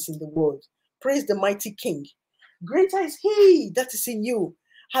that is in the world. Praise the mighty King. Greater is he that is in you.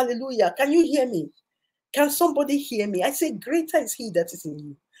 Hallelujah. Can you hear me? Can somebody hear me? I say, greater is he that is in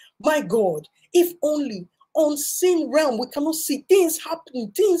you. My God, if only unseen realm, we cannot see things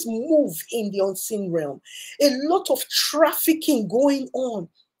happening, things move in the unseen realm. A lot of trafficking going on.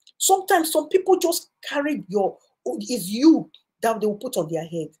 Sometimes some people just carry it's you that they will put on their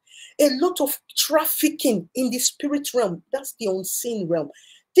head. A lot of trafficking in the spirit realm. That's the unseen realm.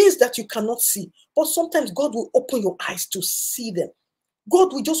 Things that you cannot see. But sometimes God will open your eyes to see them.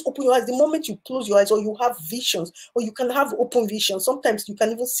 God will just open your eyes the moment you close your eyes, or you have visions, or you can have open visions. Sometimes you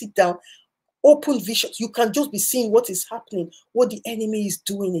can even sit down, open visions. You can just be seeing what is happening, what the enemy is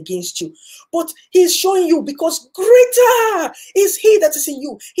doing against you. But he's showing you, because greater is he that is in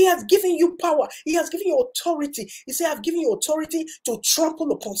you. He has given you power. He has given you authority. He said, I've given you authority to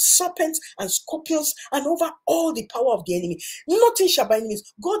trample upon serpents and scorpions and over all the power of the enemy. Nothing shall by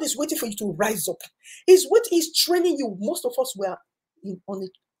enemies. God is waiting for you to rise up. He's training you. Most of us were on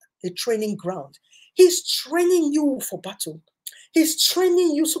a training ground. He's training you for battle. He's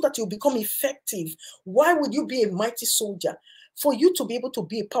training you so that you become effective. Why would you be a mighty soldier? For you to be able to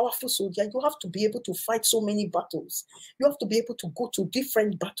be a powerful soldier, you have to be able to fight so many battles. You have to be able to go to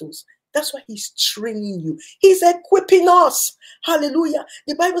different battles. That's why he's training you. He's equipping us. Hallelujah.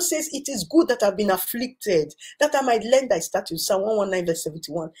 The Bible says it is good that I've been afflicted, that I might learn thy statutes. Psalm 119 verse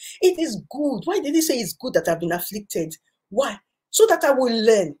 71. It is good. Why did he say it's good that I've been afflicted? Why? So that I will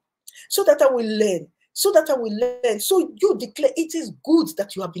learn. So that I will learn. So that I will learn. So you declare it is good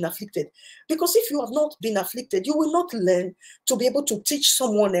that you have been afflicted. Because if you have not been afflicted, you will not learn to be able to teach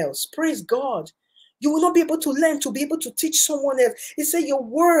someone else. Praise God. You will not be able to learn to be able to teach someone else. He said, your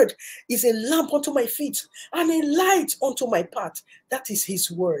word is a lamp unto my feet and a light unto my path. That is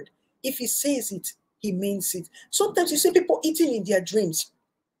his word. If he says it, he means it. Sometimes you see people eating in their dreams.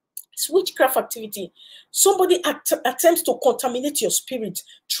 It's witchcraft activity. Somebody attempts to contaminate your spirit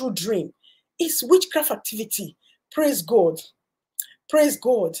through dream. It's witchcraft activity. Praise God. Praise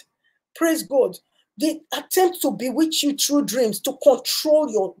God. Praise God. They attempt to bewitch you through dreams, to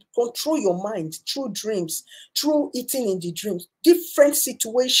control your mind through dreams, through eating in the dreams. Different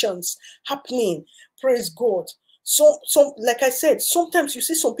situations happening. Praise God. So like I said, sometimes you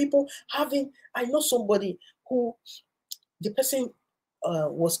see some people having. I know somebody who, the person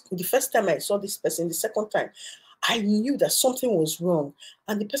was the first time I saw this person. The second time, I knew that something was wrong,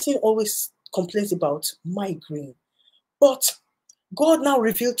 and the person always complains about migraine. But God now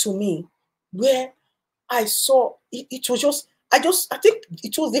revealed to me where I saw it was just, I think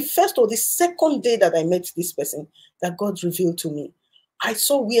it was the first or the second day that I met this person that God revealed to me. I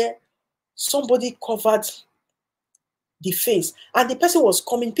saw where somebody covered the face, and the person was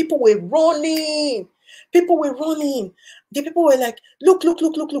coming. People were running. People were running. The people were like, look, look,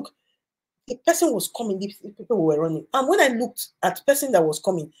 look, look, look. The person was coming. The people were running. And when I looked at the person that was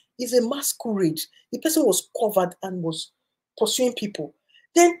coming, it's a masquerade. The person was covered and was pursuing people.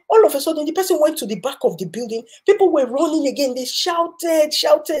 Then all of a sudden, the person went to the back of the building. People were running again. They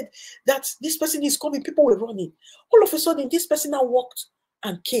shouted that this person is coming. People were running. All of a sudden, this person now walked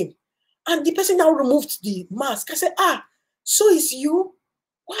and came. And the person now removed the mask. I said, so it's you?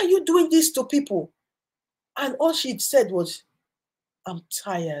 Why are you doing this to people? And all she said was, I'm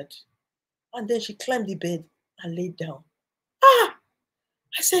tired. And then she climbed the bed and laid down.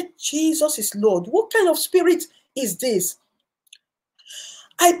 I said, Jesus is Lord. What kind of spirit is this?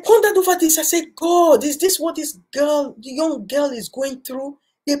 I pondered over this. I said, God, is this what this girl, the young girl, is going through?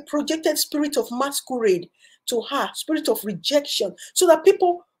 They projected spirit of masquerade to her, spirit of rejection, so that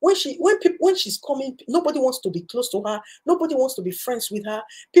people When she's coming, nobody wants to be close to her. Nobody wants to be friends with her.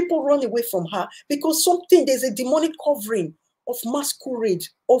 People run away from her because there's a demonic covering of masquerade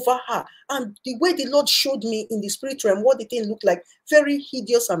over her. And the way the Lord showed me in the spirit realm, what the thing looked like, very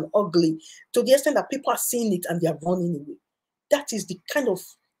hideous and ugly, to the extent that people are seeing it and they are running away. That is the kind of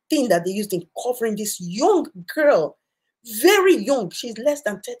thing that they used in covering this young girl, very young. She's less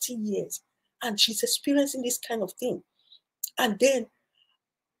than 30 years, and she's experiencing this kind of thing. And then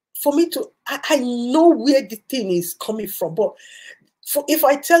for me to, I know where the thing is coming from, but if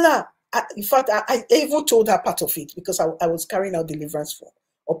I tell her, in fact, I even told her part of it because I was carrying out deliverance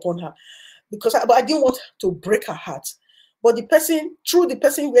upon her, because I didn't want to break her heart. But the person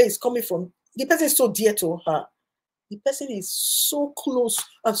where it's coming from, the person is so dear to her. The person is so close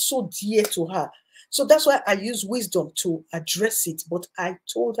and so dear to her. So that's why I use wisdom to address it. But I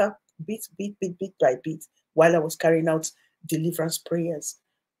told her bit by bit while I was carrying out deliverance prayers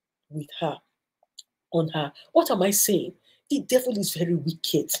with her, on her. What am I saying? The devil is very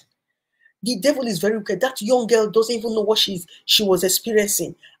wicked. The devil is very wicked. That young girl doesn't even know what she was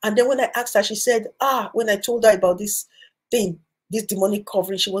experiencing. And then when I asked her, she said, when I told her about this thing, this demonic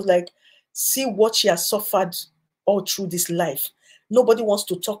covering, she was like, see what she has suffered all through this life. Nobody wants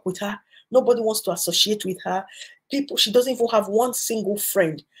to talk with her. Nobody wants to associate with her. She doesn't even have one single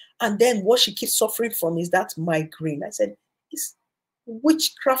friend. And then what she keeps suffering from is that migraine. I said, it's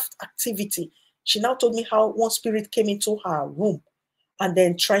witchcraft activity. She now told me how one spirit came into her room and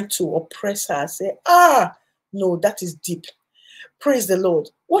then trying to oppress her. I say, no, that is deep. Praise the Lord.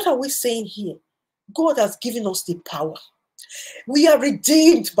 What are we saying here? God has given us the power. We are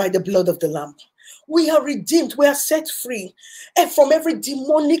redeemed by the blood of the Lamb. We are redeemed. We are set free. And from every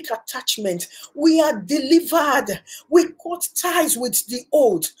demonic attachment, we are delivered. We cut ties with the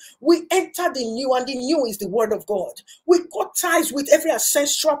old. We enter the new, and the new is the word of God. We cut ties with every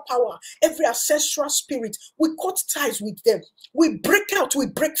ancestral power, every ancestral spirit. We cut ties with them. We break out, we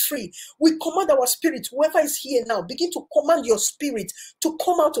break free. We command our spirit, whoever is here now, begin to command your spirit to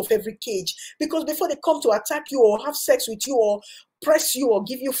come out of every cage. Because before they come to attack you or have sex with you or press you or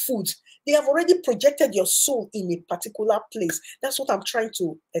give you food, they have already projected your soul in a particular place. That's what I'm trying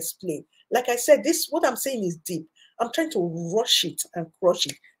to explain. Like I said, what I'm saying is deep. I'm trying to rush it and crush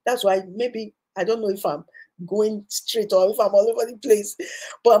it. That's why maybe, I don't know if I'm going straight or if I'm all over the place,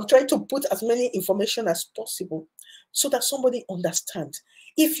 but I'm trying to put as many information as possible so that somebody understands.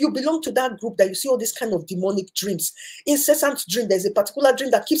 If you belong to that group that you see all these kind of demonic dreams, incessant dream, there's a particular dream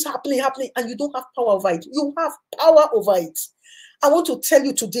that keeps happening, and you don't have power over it. You have power over it. I want to tell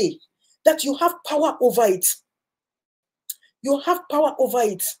you today that you have power over it. You have power over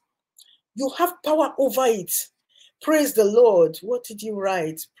it. You have power over it. Praise the Lord. What did you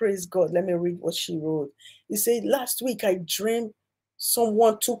write? Praise God. Let me read what she wrote. He said, last week I dreamed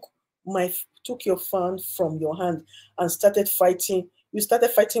someone took your fan from your hand and started fighting. You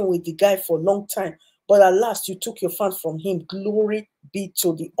started fighting with the guy for a long time, but at last you took your fan from him. Glory be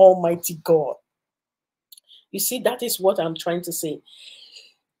to the Almighty God. You see, that is what I'm trying to say.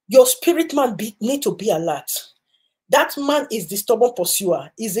 Your spirit man need to be alert. That man is the stubborn pursuer,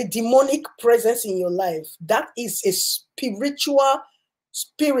 is a demonic presence in your life. That is a spiritual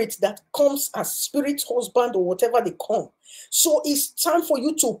spirit that comes as spirit husband or whatever they come. So it's time for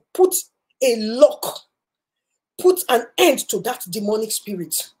you to put a lock, put an end to that demonic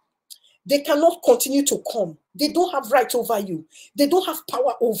spirit. They cannot continue to come. They don't have right over you. They don't have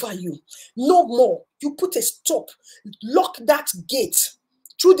power over you. No more. You put a stop. Lock that gate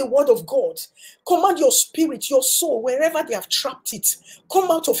through the word of God. Command your spirit, your soul, wherever they have trapped it. Come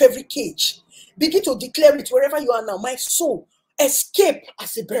out of every cage. Begin to declare it wherever you are now. My soul, escape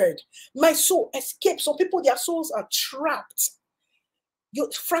as a bird. My soul, escape. Some people, their souls are trapped.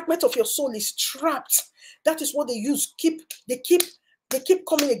 Your fragment of your soul is trapped. That is what they use. They keep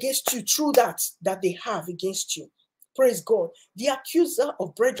coming against you through that they have against you. Praise God. The accuser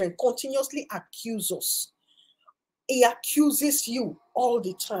of brethren continuously accuses us. He accuses you all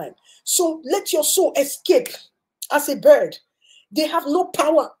the time. So let your soul escape as a bird. They have no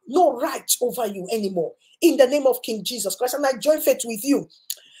power, no right over you anymore. In the name of King Jesus Christ. And I join faith with you.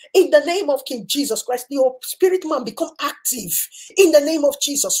 In the name of King Jesus Christ, your spirit man become active. In the name of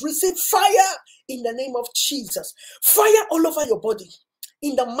Jesus, receive fire. In the name of Jesus, fire all over your body.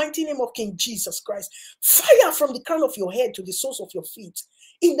 In the mighty name of King Jesus Christ, fire from the crown of your head to the soles of your feet.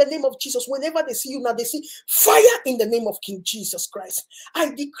 In the name of Jesus, whenever they see you now, they see fire in the name of King Jesus Christ. I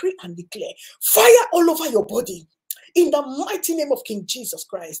decree and declare fire all over your body. In the mighty name of King Jesus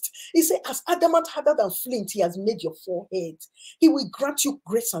Christ. He said, as adamant harder than flint, he has made your forehead. He will grant you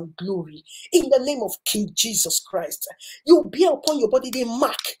grace and glory. In the name of King Jesus Christ. You bear upon your body the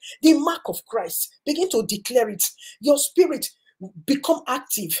mark of Christ. Begin to declare it. Your spirit become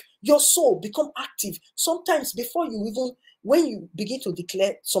active. Your soul become active. Sometimes when you begin to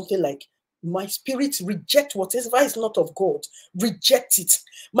declare something like, my spirit reject whatever is not of God. Reject it.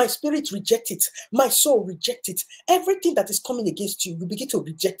 My spirit reject it. My soul reject it. Everything that is coming against you, you begin to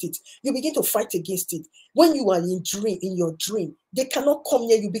reject it. You begin to fight against it. When you are in your dream, they cannot come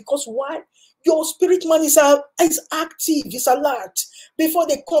near you because why? Your spirit man is active, is alert. Before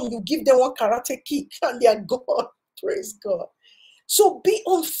they come, you give them one karate kick and they are gone. Praise God. So be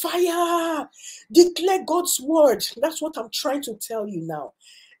on fire. Declare God's word. That's what I'm trying to tell you now.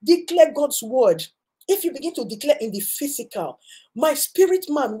 Declare God's word. If you begin to declare in the physical, my spirit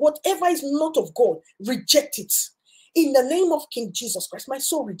man, whatever is not of God, reject it. In the name of King Jesus Christ, my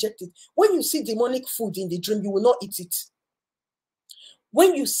soul reject it. When you see demonic food in the dream, you will not eat it.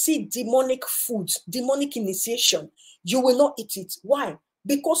 When you see demonic food, demonic initiation, you will not eat it. Why?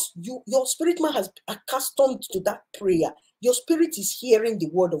 Because your spirit man has accustomed to that prayer. Your spirit is hearing the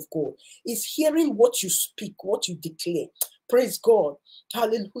word of God. Is hearing what you speak, what you declare. Praise God.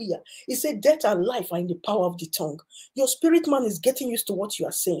 Hallelujah. He said, death and life are in the power of the tongue. Your spirit man is getting used to what you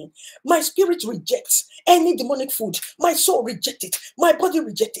are saying. My spirit rejects any demonic food. My soul rejects it. My body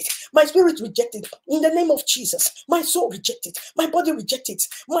rejects it. My spirit rejects it. In the name of Jesus, my soul rejects it. My body rejects it.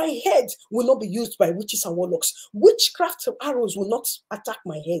 My head will not be used by witches and warlocks. Witchcraft arrows will not attack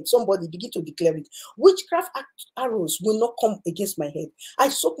my head. Somebody begin to declare it. Witchcraft arrows will not come against my head. I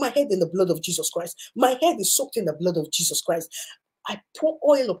soak my head in the blood of Jesus Christ. My head is soaked in the blood of Jesus Christ. I pour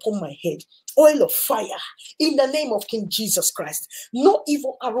oil upon my head, oil of fire, in the name of King Jesus Christ. No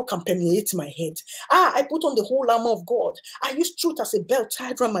evil arrow can permeate my head. I put on the whole armor of God. I use truth as a belt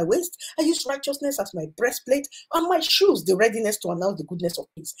tied around my waist. I use righteousness as my breastplate, and my shoes, the readiness to announce the goodness of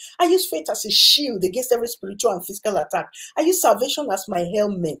peace. I use faith as a shield against every spiritual and physical attack. I use salvation as my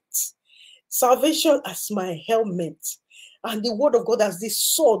helmet. Salvation as my helmet. And the word of God as this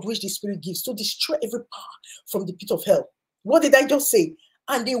sword which the Spirit gives to destroy every power from the pit of hell. What did I just say?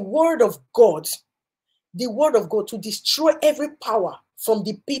 And the word of God to destroy every power from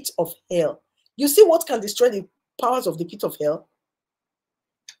the pit of hell. You see what can destroy the powers of the pit of hell?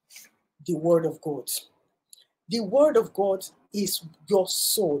 The word of God. The word of God is your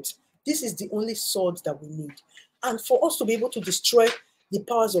sword. This is the only sword that we need. And for us to be able to destroy the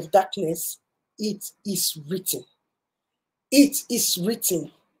powers of darkness, it is written. It is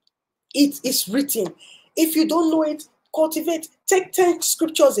written. It is written. If you don't know it, cultivate. Take 10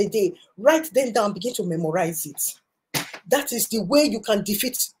 scriptures a day. Write them down. Begin to memorize it. That is the way you can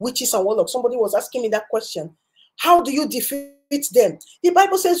defeat witches and warlocks. Somebody was asking me that question. How do you defeat them? The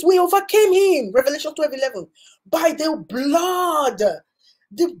Bible says we overcame him. Revelation 12:11. By the blood.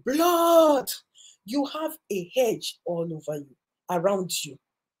 The blood. You have a hedge all over you, around you.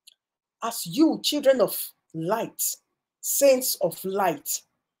 As you, children of light, saints of light,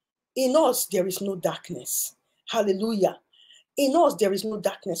 in us there is no darkness. Hallelujah. In us there is no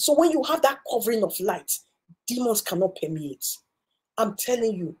darkness. So when you have that covering of light, demons cannot permeate. I'm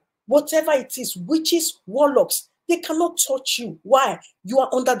telling you, whatever it is, witches, warlocks, they cannot touch you. Why? You are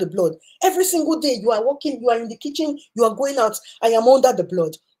under the blood. Every single day you are walking, you are in the kitchen, you are going out. I am under the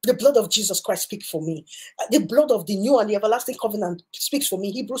blood. The blood of Jesus Christ speaks for me. The blood of the new and the everlasting covenant speaks for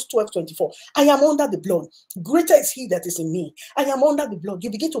me. Hebrews 12:24. I am under the blood. Greater is he that is in me. I am under the blood. You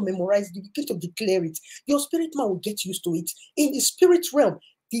begin to memorize, you begin to declare it. Your spirit man will get used to it. In the spirit realm,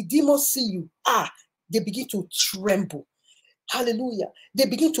 the demons see you. They begin to tremble. Hallelujah. They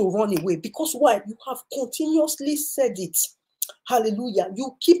begin to run away. Because why? You have continuously said it. Hallelujah.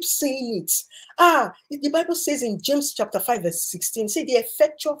 You keep saying it. The Bible says in James chapter 5 verse 16, say the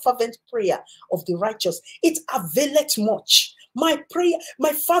effectual fervent prayer of the righteous, it availeth much. My prayer,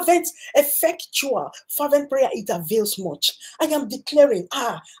 my fervent, effectual, fervent prayer, it avails much. I am declaring,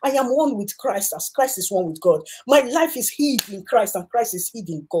 I am one with Christ as Christ is one with God. My life is hid in Christ and Christ is hid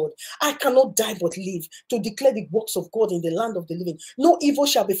in God. I cannot die but live to declare the works of God in the land of the living. No evil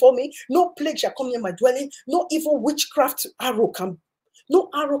shall befall me. No plague shall come near my dwelling. No evil witchcraft no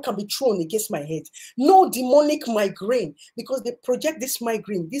arrow can be thrown against my head. No demonic migraine, because they project this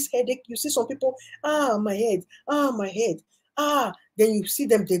migraine, this headache. You see some people, my head, my head. Then you see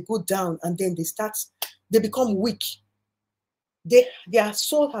them, they go down and then they become weak. Their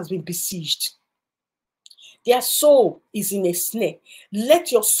soul has been besieged. Their soul is in a snare.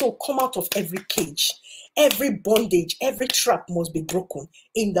 Let your soul come out of every cage. Every bondage, every trap must be broken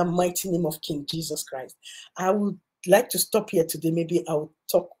in the mighty name of King Jesus Christ. I will like to stop here today. Maybe I'll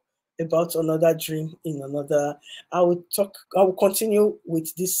talk about another dream in another. I will continue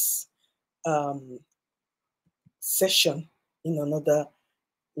with this session in another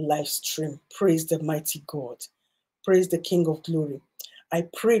live stream. Praise the mighty God. Praise the King of Glory. I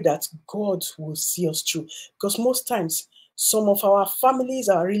pray that God will see us through, because most times some of our families,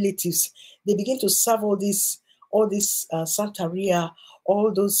 our relatives, they begin to serve all this Santeria,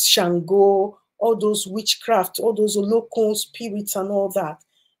 all those Shango, all those witchcraft, all those local spirits and all that.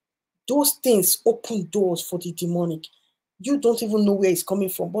 Those things open doors for the demonic. You don't even know where it's coming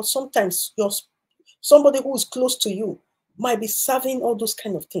from, but sometimes somebody who is close to you might be serving all those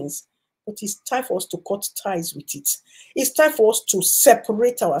kind of things. But it's time for us to cut ties with it. It's time for us to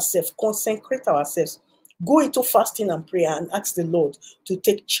separate ourselves, consecrate ourselves, go into fasting and prayer and ask the Lord to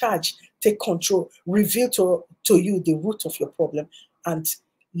take charge, take control, reveal to you the root of your problem, and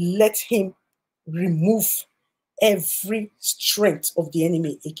let him remove every strength of the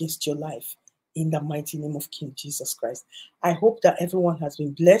enemy against your life in the mighty name of King Jesus Christ. I hope that everyone has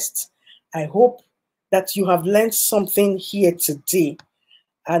been blessed. I hope that you have learned something here today.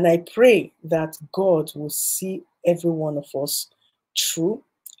 And I pray that God will see every one of us through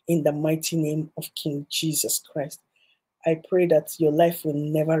in the mighty name of King Jesus Christ. I pray that your life will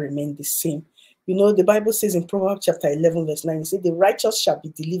never remain the same. You know, the Bible says in Proverbs chapter 11, verse 9, it says, the righteous shall be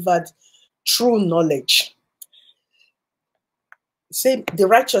delivered through knowledge. Say, the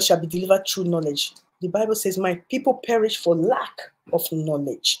righteous shall be delivered through knowledge. The Bible says, my people perish for lack of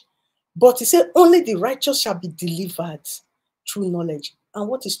knowledge. But it said, only the righteous shall be delivered through knowledge. And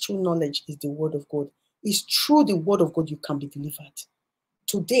what is true knowledge is the word of God. It's through the word of God you can be delivered.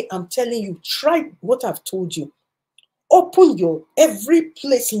 Today, I'm telling you, try what I've told you. Open every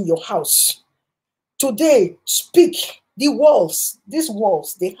place in your house. Today, speak. The walls, these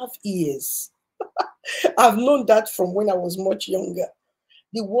walls, they have ears. I've known that from when I was much younger.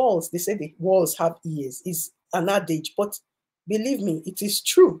 The walls, they say the walls have ears. It's an adage, but believe me, it is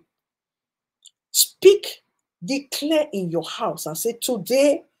true. Speak, declare in your house and say,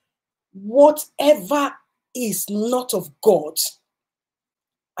 today, whatever is not of God,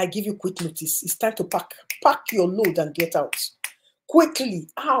 I give you quick notice. It's time to pack. Pack your load and get out. Quickly,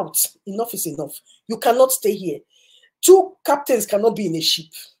 out. Enough is enough. You cannot stay here. Two captains cannot be in a ship.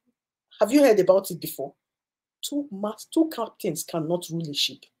 Have you heard about it before? Two captains cannot rule a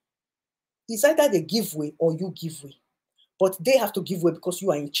ship. It's either they give way or you give way. But they have to give way because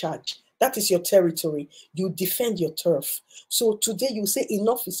you are in charge. That is your territory. You defend your turf. So today you say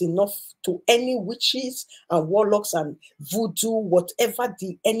enough is enough to any witches and warlocks and voodoo, whatever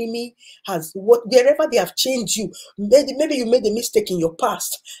the enemy has, wherever they have changed you. Maybe you made a mistake in your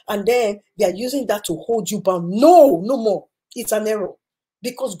past and then they are using that to hold you bound. No, no more. It's an error.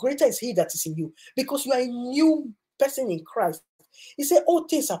 Because greater is he that is in you. Because you are a new person in Christ. He said, all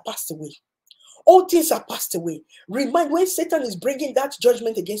things are passed away. All things are passed away. Remind, when Satan is bringing that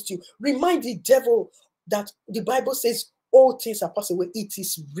judgment against you, remind the devil that the Bible says all things are passed away. It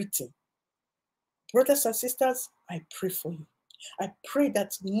is written. Brothers and sisters, I pray for you. I pray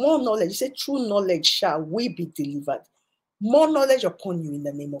that more knowledge, you say true knowledge shall we be delivered. More knowledge upon you in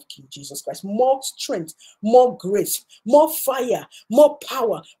the name of King Jesus Christ. More strength, more grace, more fire, more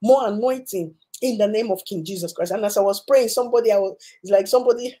power, more anointing in the name of King Jesus Christ. And as I was praying, somebody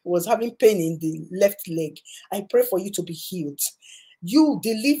was having pain in the left leg. I pray for you to be healed. You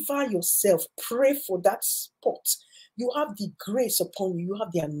deliver yourself. Pray for that spot. You have the grace upon you. You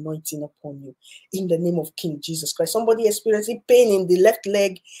have the anointing upon you in the name of King Jesus Christ. Somebody experiencing pain in the left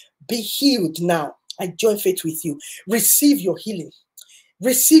leg, be healed now. I join faith with you. Receive your healing.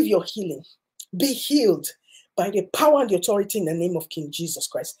 Receive your healing. Be healed by the power and the authority in the name of King Jesus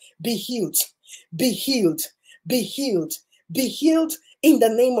Christ. Be healed. Be healed. Be healed. Be healed in the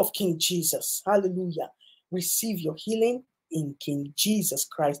name of King Jesus. Hallelujah. Receive your healing in King Jesus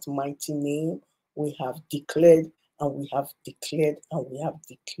Christ's mighty name. We have declared and we have declared and we have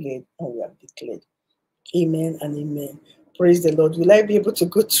declared and we have declared. Amen and amen. Praise the Lord. Will I be able to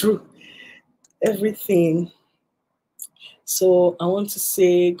go through everything? So I want to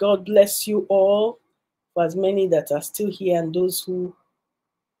say God bless you all, for as many that are still here and those who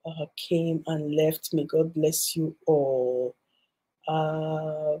came and left. May God bless you all.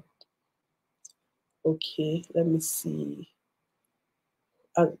 Okay, let me see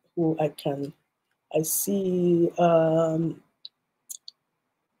who I can. I see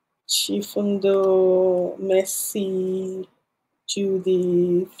Chifundo, Messi,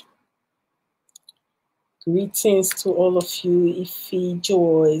 Judith. Greetings to all of you, Ife,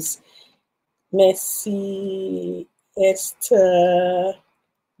 Joyce, Messi, Esther,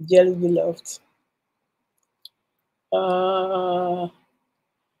 dearly beloved.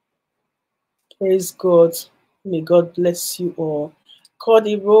 Praise God. May God bless you all.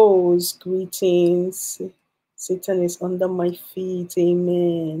 Cody Rose, greetings. Satan is under my feet.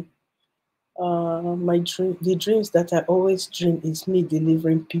 Amen. The dreams that I always dream is me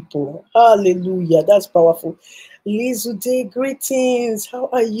delivering people. Hallelujah. That's powerful. Lizude, greetings. How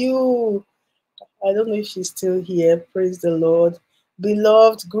are you? I don't know if she's still here. Praise the Lord.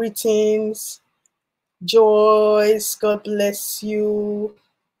 Beloved, greetings. Joyce, God bless you.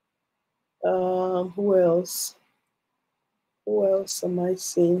 Who else? Who else am I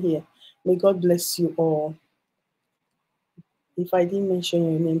seeing here? May God bless you all. If I didn't mention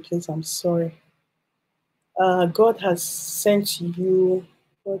your name, please, I'm sorry. God has sent you.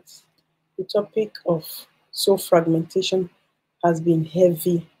 What the topic of soul fragmentation has been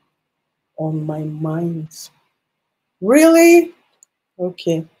heavy on my mind. Really?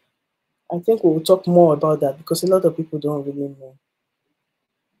 Okay. I think we'll talk more about that because a lot of people don't really know.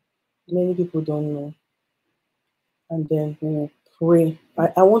 Many people don't know. And then we'll pray.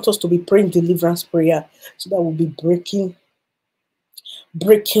 I want us to be praying deliverance prayer so that we'll be breaking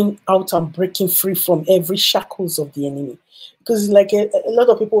out and breaking free from every shackles of the enemy. Because like a lot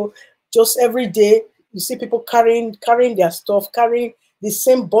of people, just every day, you see people carrying their stuff, carrying the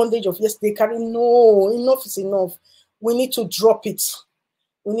same bondage of yesterday, carrying, no, enough is enough. We need to drop it.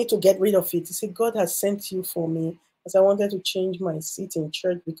 We need to get rid of it. You see, God has sent you for me, as I wanted to change my seat in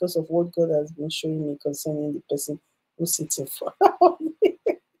church because of what God has been showing me concerning the person who sits in front of me.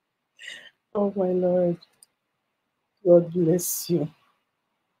 Oh my Lord. God bless you.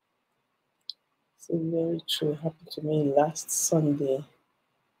 So very true. Happened to me last Sunday.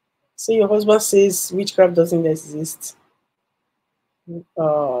 So your husband says witchcraft doesn't exist.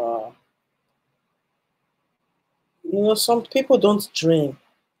 Some people don't dream.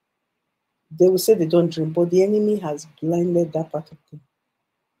 They will say they don't dream, but the enemy has blinded that part of them.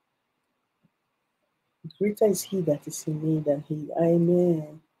 Greater is he that is in me than he.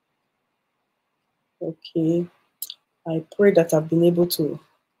 Amen. Okay. I pray that I've been able to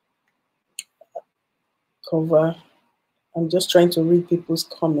cover. I'm just trying to read people's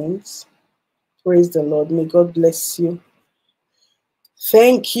comments. Praise the Lord. May God bless you.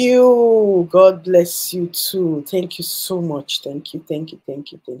 Thank you. God bless you too. Thank you so much. Thank you. Thank you.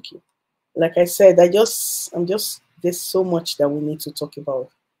 Thank you. Thank you. Like I said, there's so much that we need to talk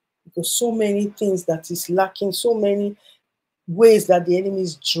about because so many things that is lacking, so many ways that the enemy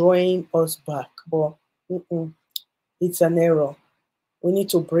is drawing us back. But it's an error. We need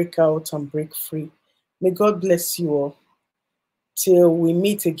to break out and break free. May God bless you all. Till we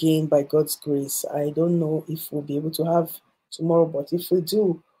meet again by God's grace. I don't know if we'll be able to have tomorrow, but if we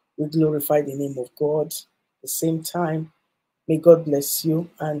do, we glorify the name of God at the same time. May God bless you.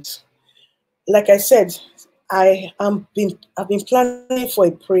 And like I said, I've been planning for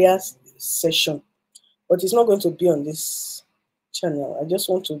a prayer session, but it's not going to be on this channel. I just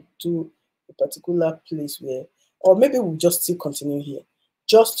want to do a particular place where, or maybe we'll just still continue here.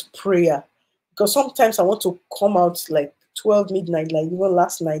 Just prayer. Because sometimes I want to come out like 12 midnight, like even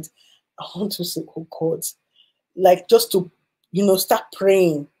last night, I want to say, oh God, like just to, start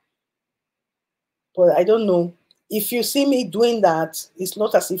praying. But I don't know. If you see me doing that, it's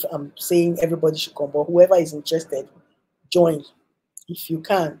not as if I'm saying everybody should come, but whoever is interested, join. If you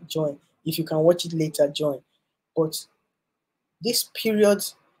can, join. If you can watch it later, join. But this period,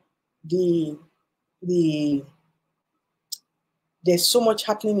 the there's so much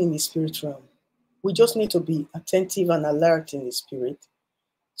happening in the spirit realm. We just need to be attentive and alert in the spirit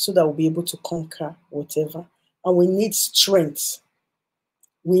so that we'll be able to conquer whatever. And we need strength.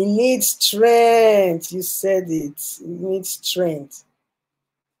 We need strength. You said it. We need strength.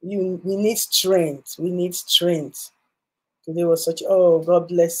 We need strength. We need strength. Today was such, oh, God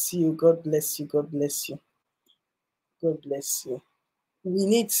bless you. God bless you. God bless you. God bless you. We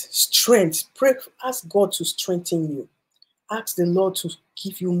need strength. Pray, ask God to strengthen you. Ask the Lord to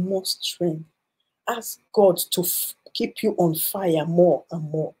give you more strength. Ask God to keep you on fire more and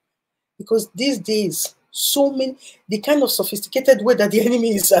more. Because these days, so many, the kind of sophisticated way that the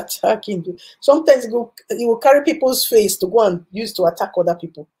enemy is attacking, sometimes it will carry people's face to go and use to attack other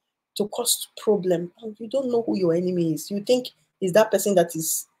people, to cause problem. And you don't know who your enemy is. You think it's that person that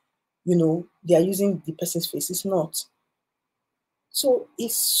is, they are using the person's face. It's not. So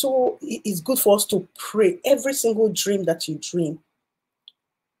it's good for us to pray. Every single dream that you dream,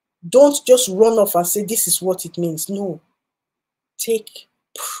 don't just run off and say, this is what it means. No.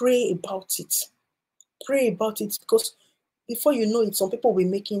 Pray about it. Pray about it, because before you know it, some people will be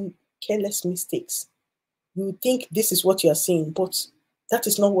making careless mistakes. You think this is what you are saying, but that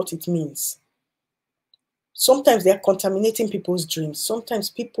is not what it means. Sometimes they are contaminating people's dreams. Sometimes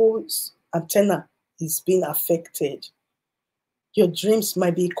people's antenna is being affected. Your dreams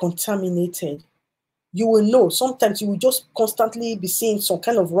might be contaminated. You will know. Sometimes you will just constantly be seeing some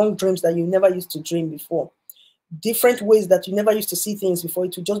kind of wrong dreams that you never used to dream before. Different ways that you never used to see things before.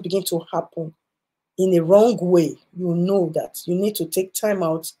 It will just begin to happen in a wrong way. You know that you need to take time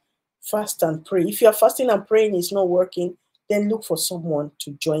out, fast and pray. If you are fasting and praying is not working, then look for someone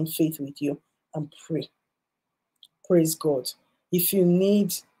to join faith with you and pray. Praise God. If you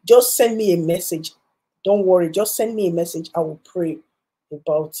need, just send me a message. Don't worry, just send me a message. I will pray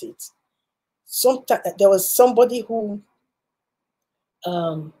about it. Sometimes there was somebody who,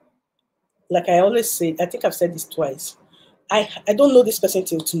 like I always say, I think I've said this twice. I don't know this person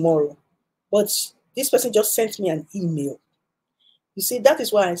till tomorrow, but this person just sent me an email. You see, that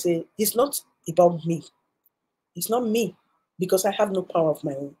is why I say it's not about me. It's not me, because I have no power of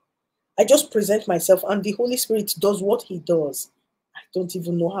my own. I just present myself and the Holy Spirit does what he does. I don't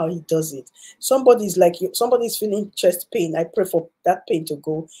even know how he does it. Somebody's feeling chest pain. I pray for that pain to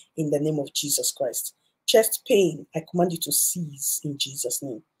go in the name of Jesus Christ. Chest pain, I command you to cease in Jesus'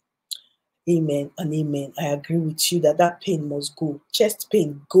 name. Amen and amen. I agree with you that that pain must go. Chest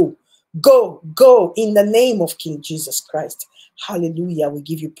pain, go. Go in the name of King Jesus Christ. Hallelujah. We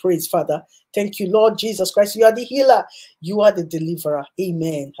give you praise, Father. Thank you, Lord Jesus Christ. You are the healer. You are the deliverer.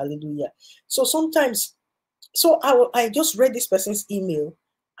 Amen. Hallelujah. So sometimes, I just read this person's email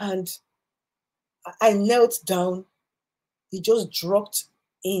and I knelt down. It just dropped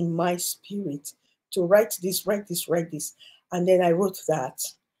in my spirit to write this. And then I wrote that.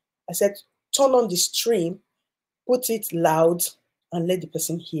 I said, turn on the stream, put it loud, and let the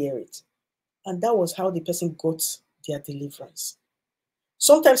person hear it. And that was how the person got their deliverance.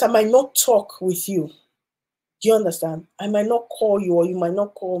 Sometimes I might not talk with you. Do you understand? I might not call you or you might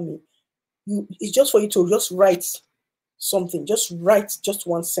not call me. It's just for you to just write something. Just write just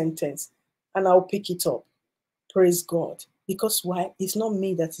one sentence and I'll pick it up. Praise God. Because why? It's not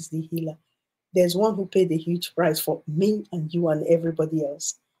me that is the healer. There's one who paid a huge price for me and you and everybody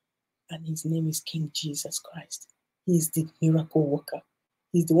else. And his name is King Jesus Christ. He's the miracle worker.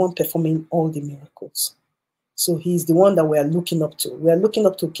 He's the one performing all the miracles. So he's the one that we are looking up to. We are looking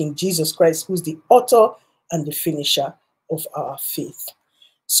up to King Jesus Christ, who's the author and the finisher of our faith.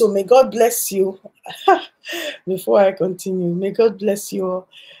 So may God bless you. Before I continue, may God bless you all.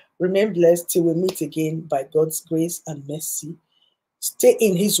 Remain blessed till we meet again by God's grace and mercy. Stay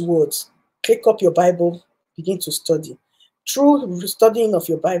in his words. Pick up your Bible, begin to study. Through studying of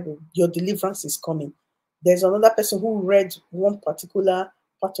your Bible, your deliverance is coming. There's another person who read one particular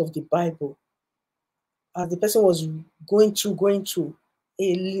part of the Bible. As the person was going through,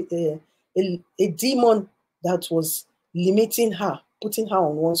 a demon that was limiting her, putting her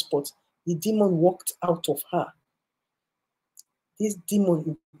on one spot, the demon walked out of her. This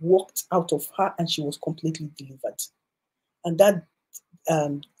demon walked out of her and she was completely delivered. And that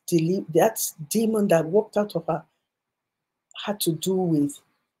demon that walked out of her had to do with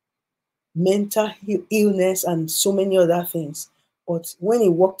mental illness and so many other things. But when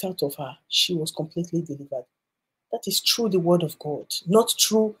it walked out of her, she was completely delivered. That is through the word of God, not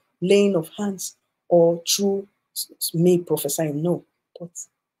through laying of hands or through me prophesying. No, but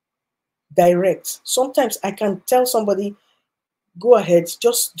direct. Sometimes I can tell somebody, go ahead,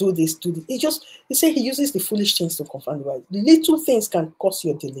 just do this, do this. You say he uses the foolish things to confound the wise. Little things can cause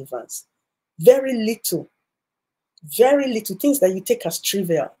your deliverance. Very little things that you take as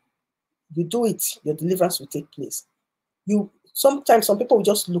trivial. You do it, your deliverance will take place. Sometimes some people will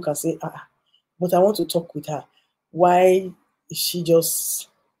just look and say, but I want to talk with her. Why is she just...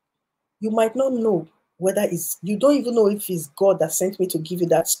 You might not know whether you don't even know if it's God that sent me to give you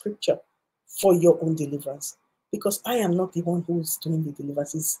that scripture for your own deliverance. Because I am not the one who's doing the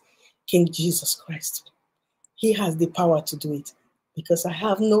deliverance. It's King Jesus Christ. He has the power to do it. Because I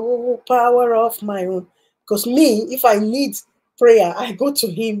have no power of my own. Because me, if I need prayer, I go to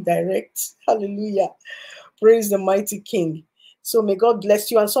him direct. Hallelujah. Praise the mighty King. So may God bless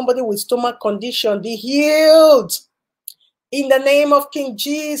you. And somebody with stomach condition, be healed. In the name of King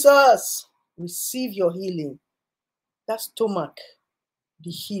Jesus, receive your healing. That stomach, be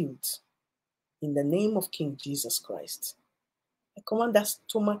healed. In the name of King Jesus Christ. I command that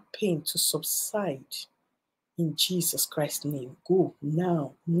stomach pain to subside. In Jesus Christ's name. Go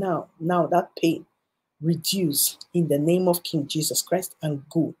now. That pain, reduce in the name of King Jesus Christ and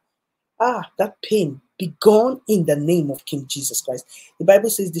go. That pain, be gone in the name of King Jesus Christ. The Bible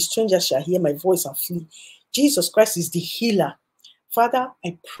says, the stranger shall hear my voice and flee. Jesus Christ is the healer. Father,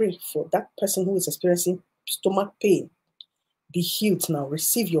 I pray for that person who is experiencing stomach pain. Be healed now.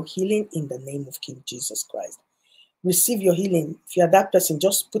 Receive your healing in the name of King Jesus Christ. Receive your healing. If you are that person,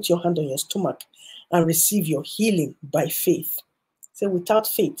 just put your hand on your stomach and receive your healing by faith. Say, without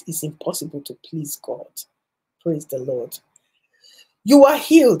faith, it's impossible to please God. Praise the Lord. You are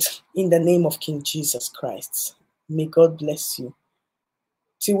healed in the name of King Jesus Christ. May God bless you.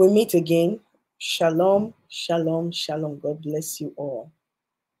 Till we meet again, shalom, shalom, shalom. God bless you all.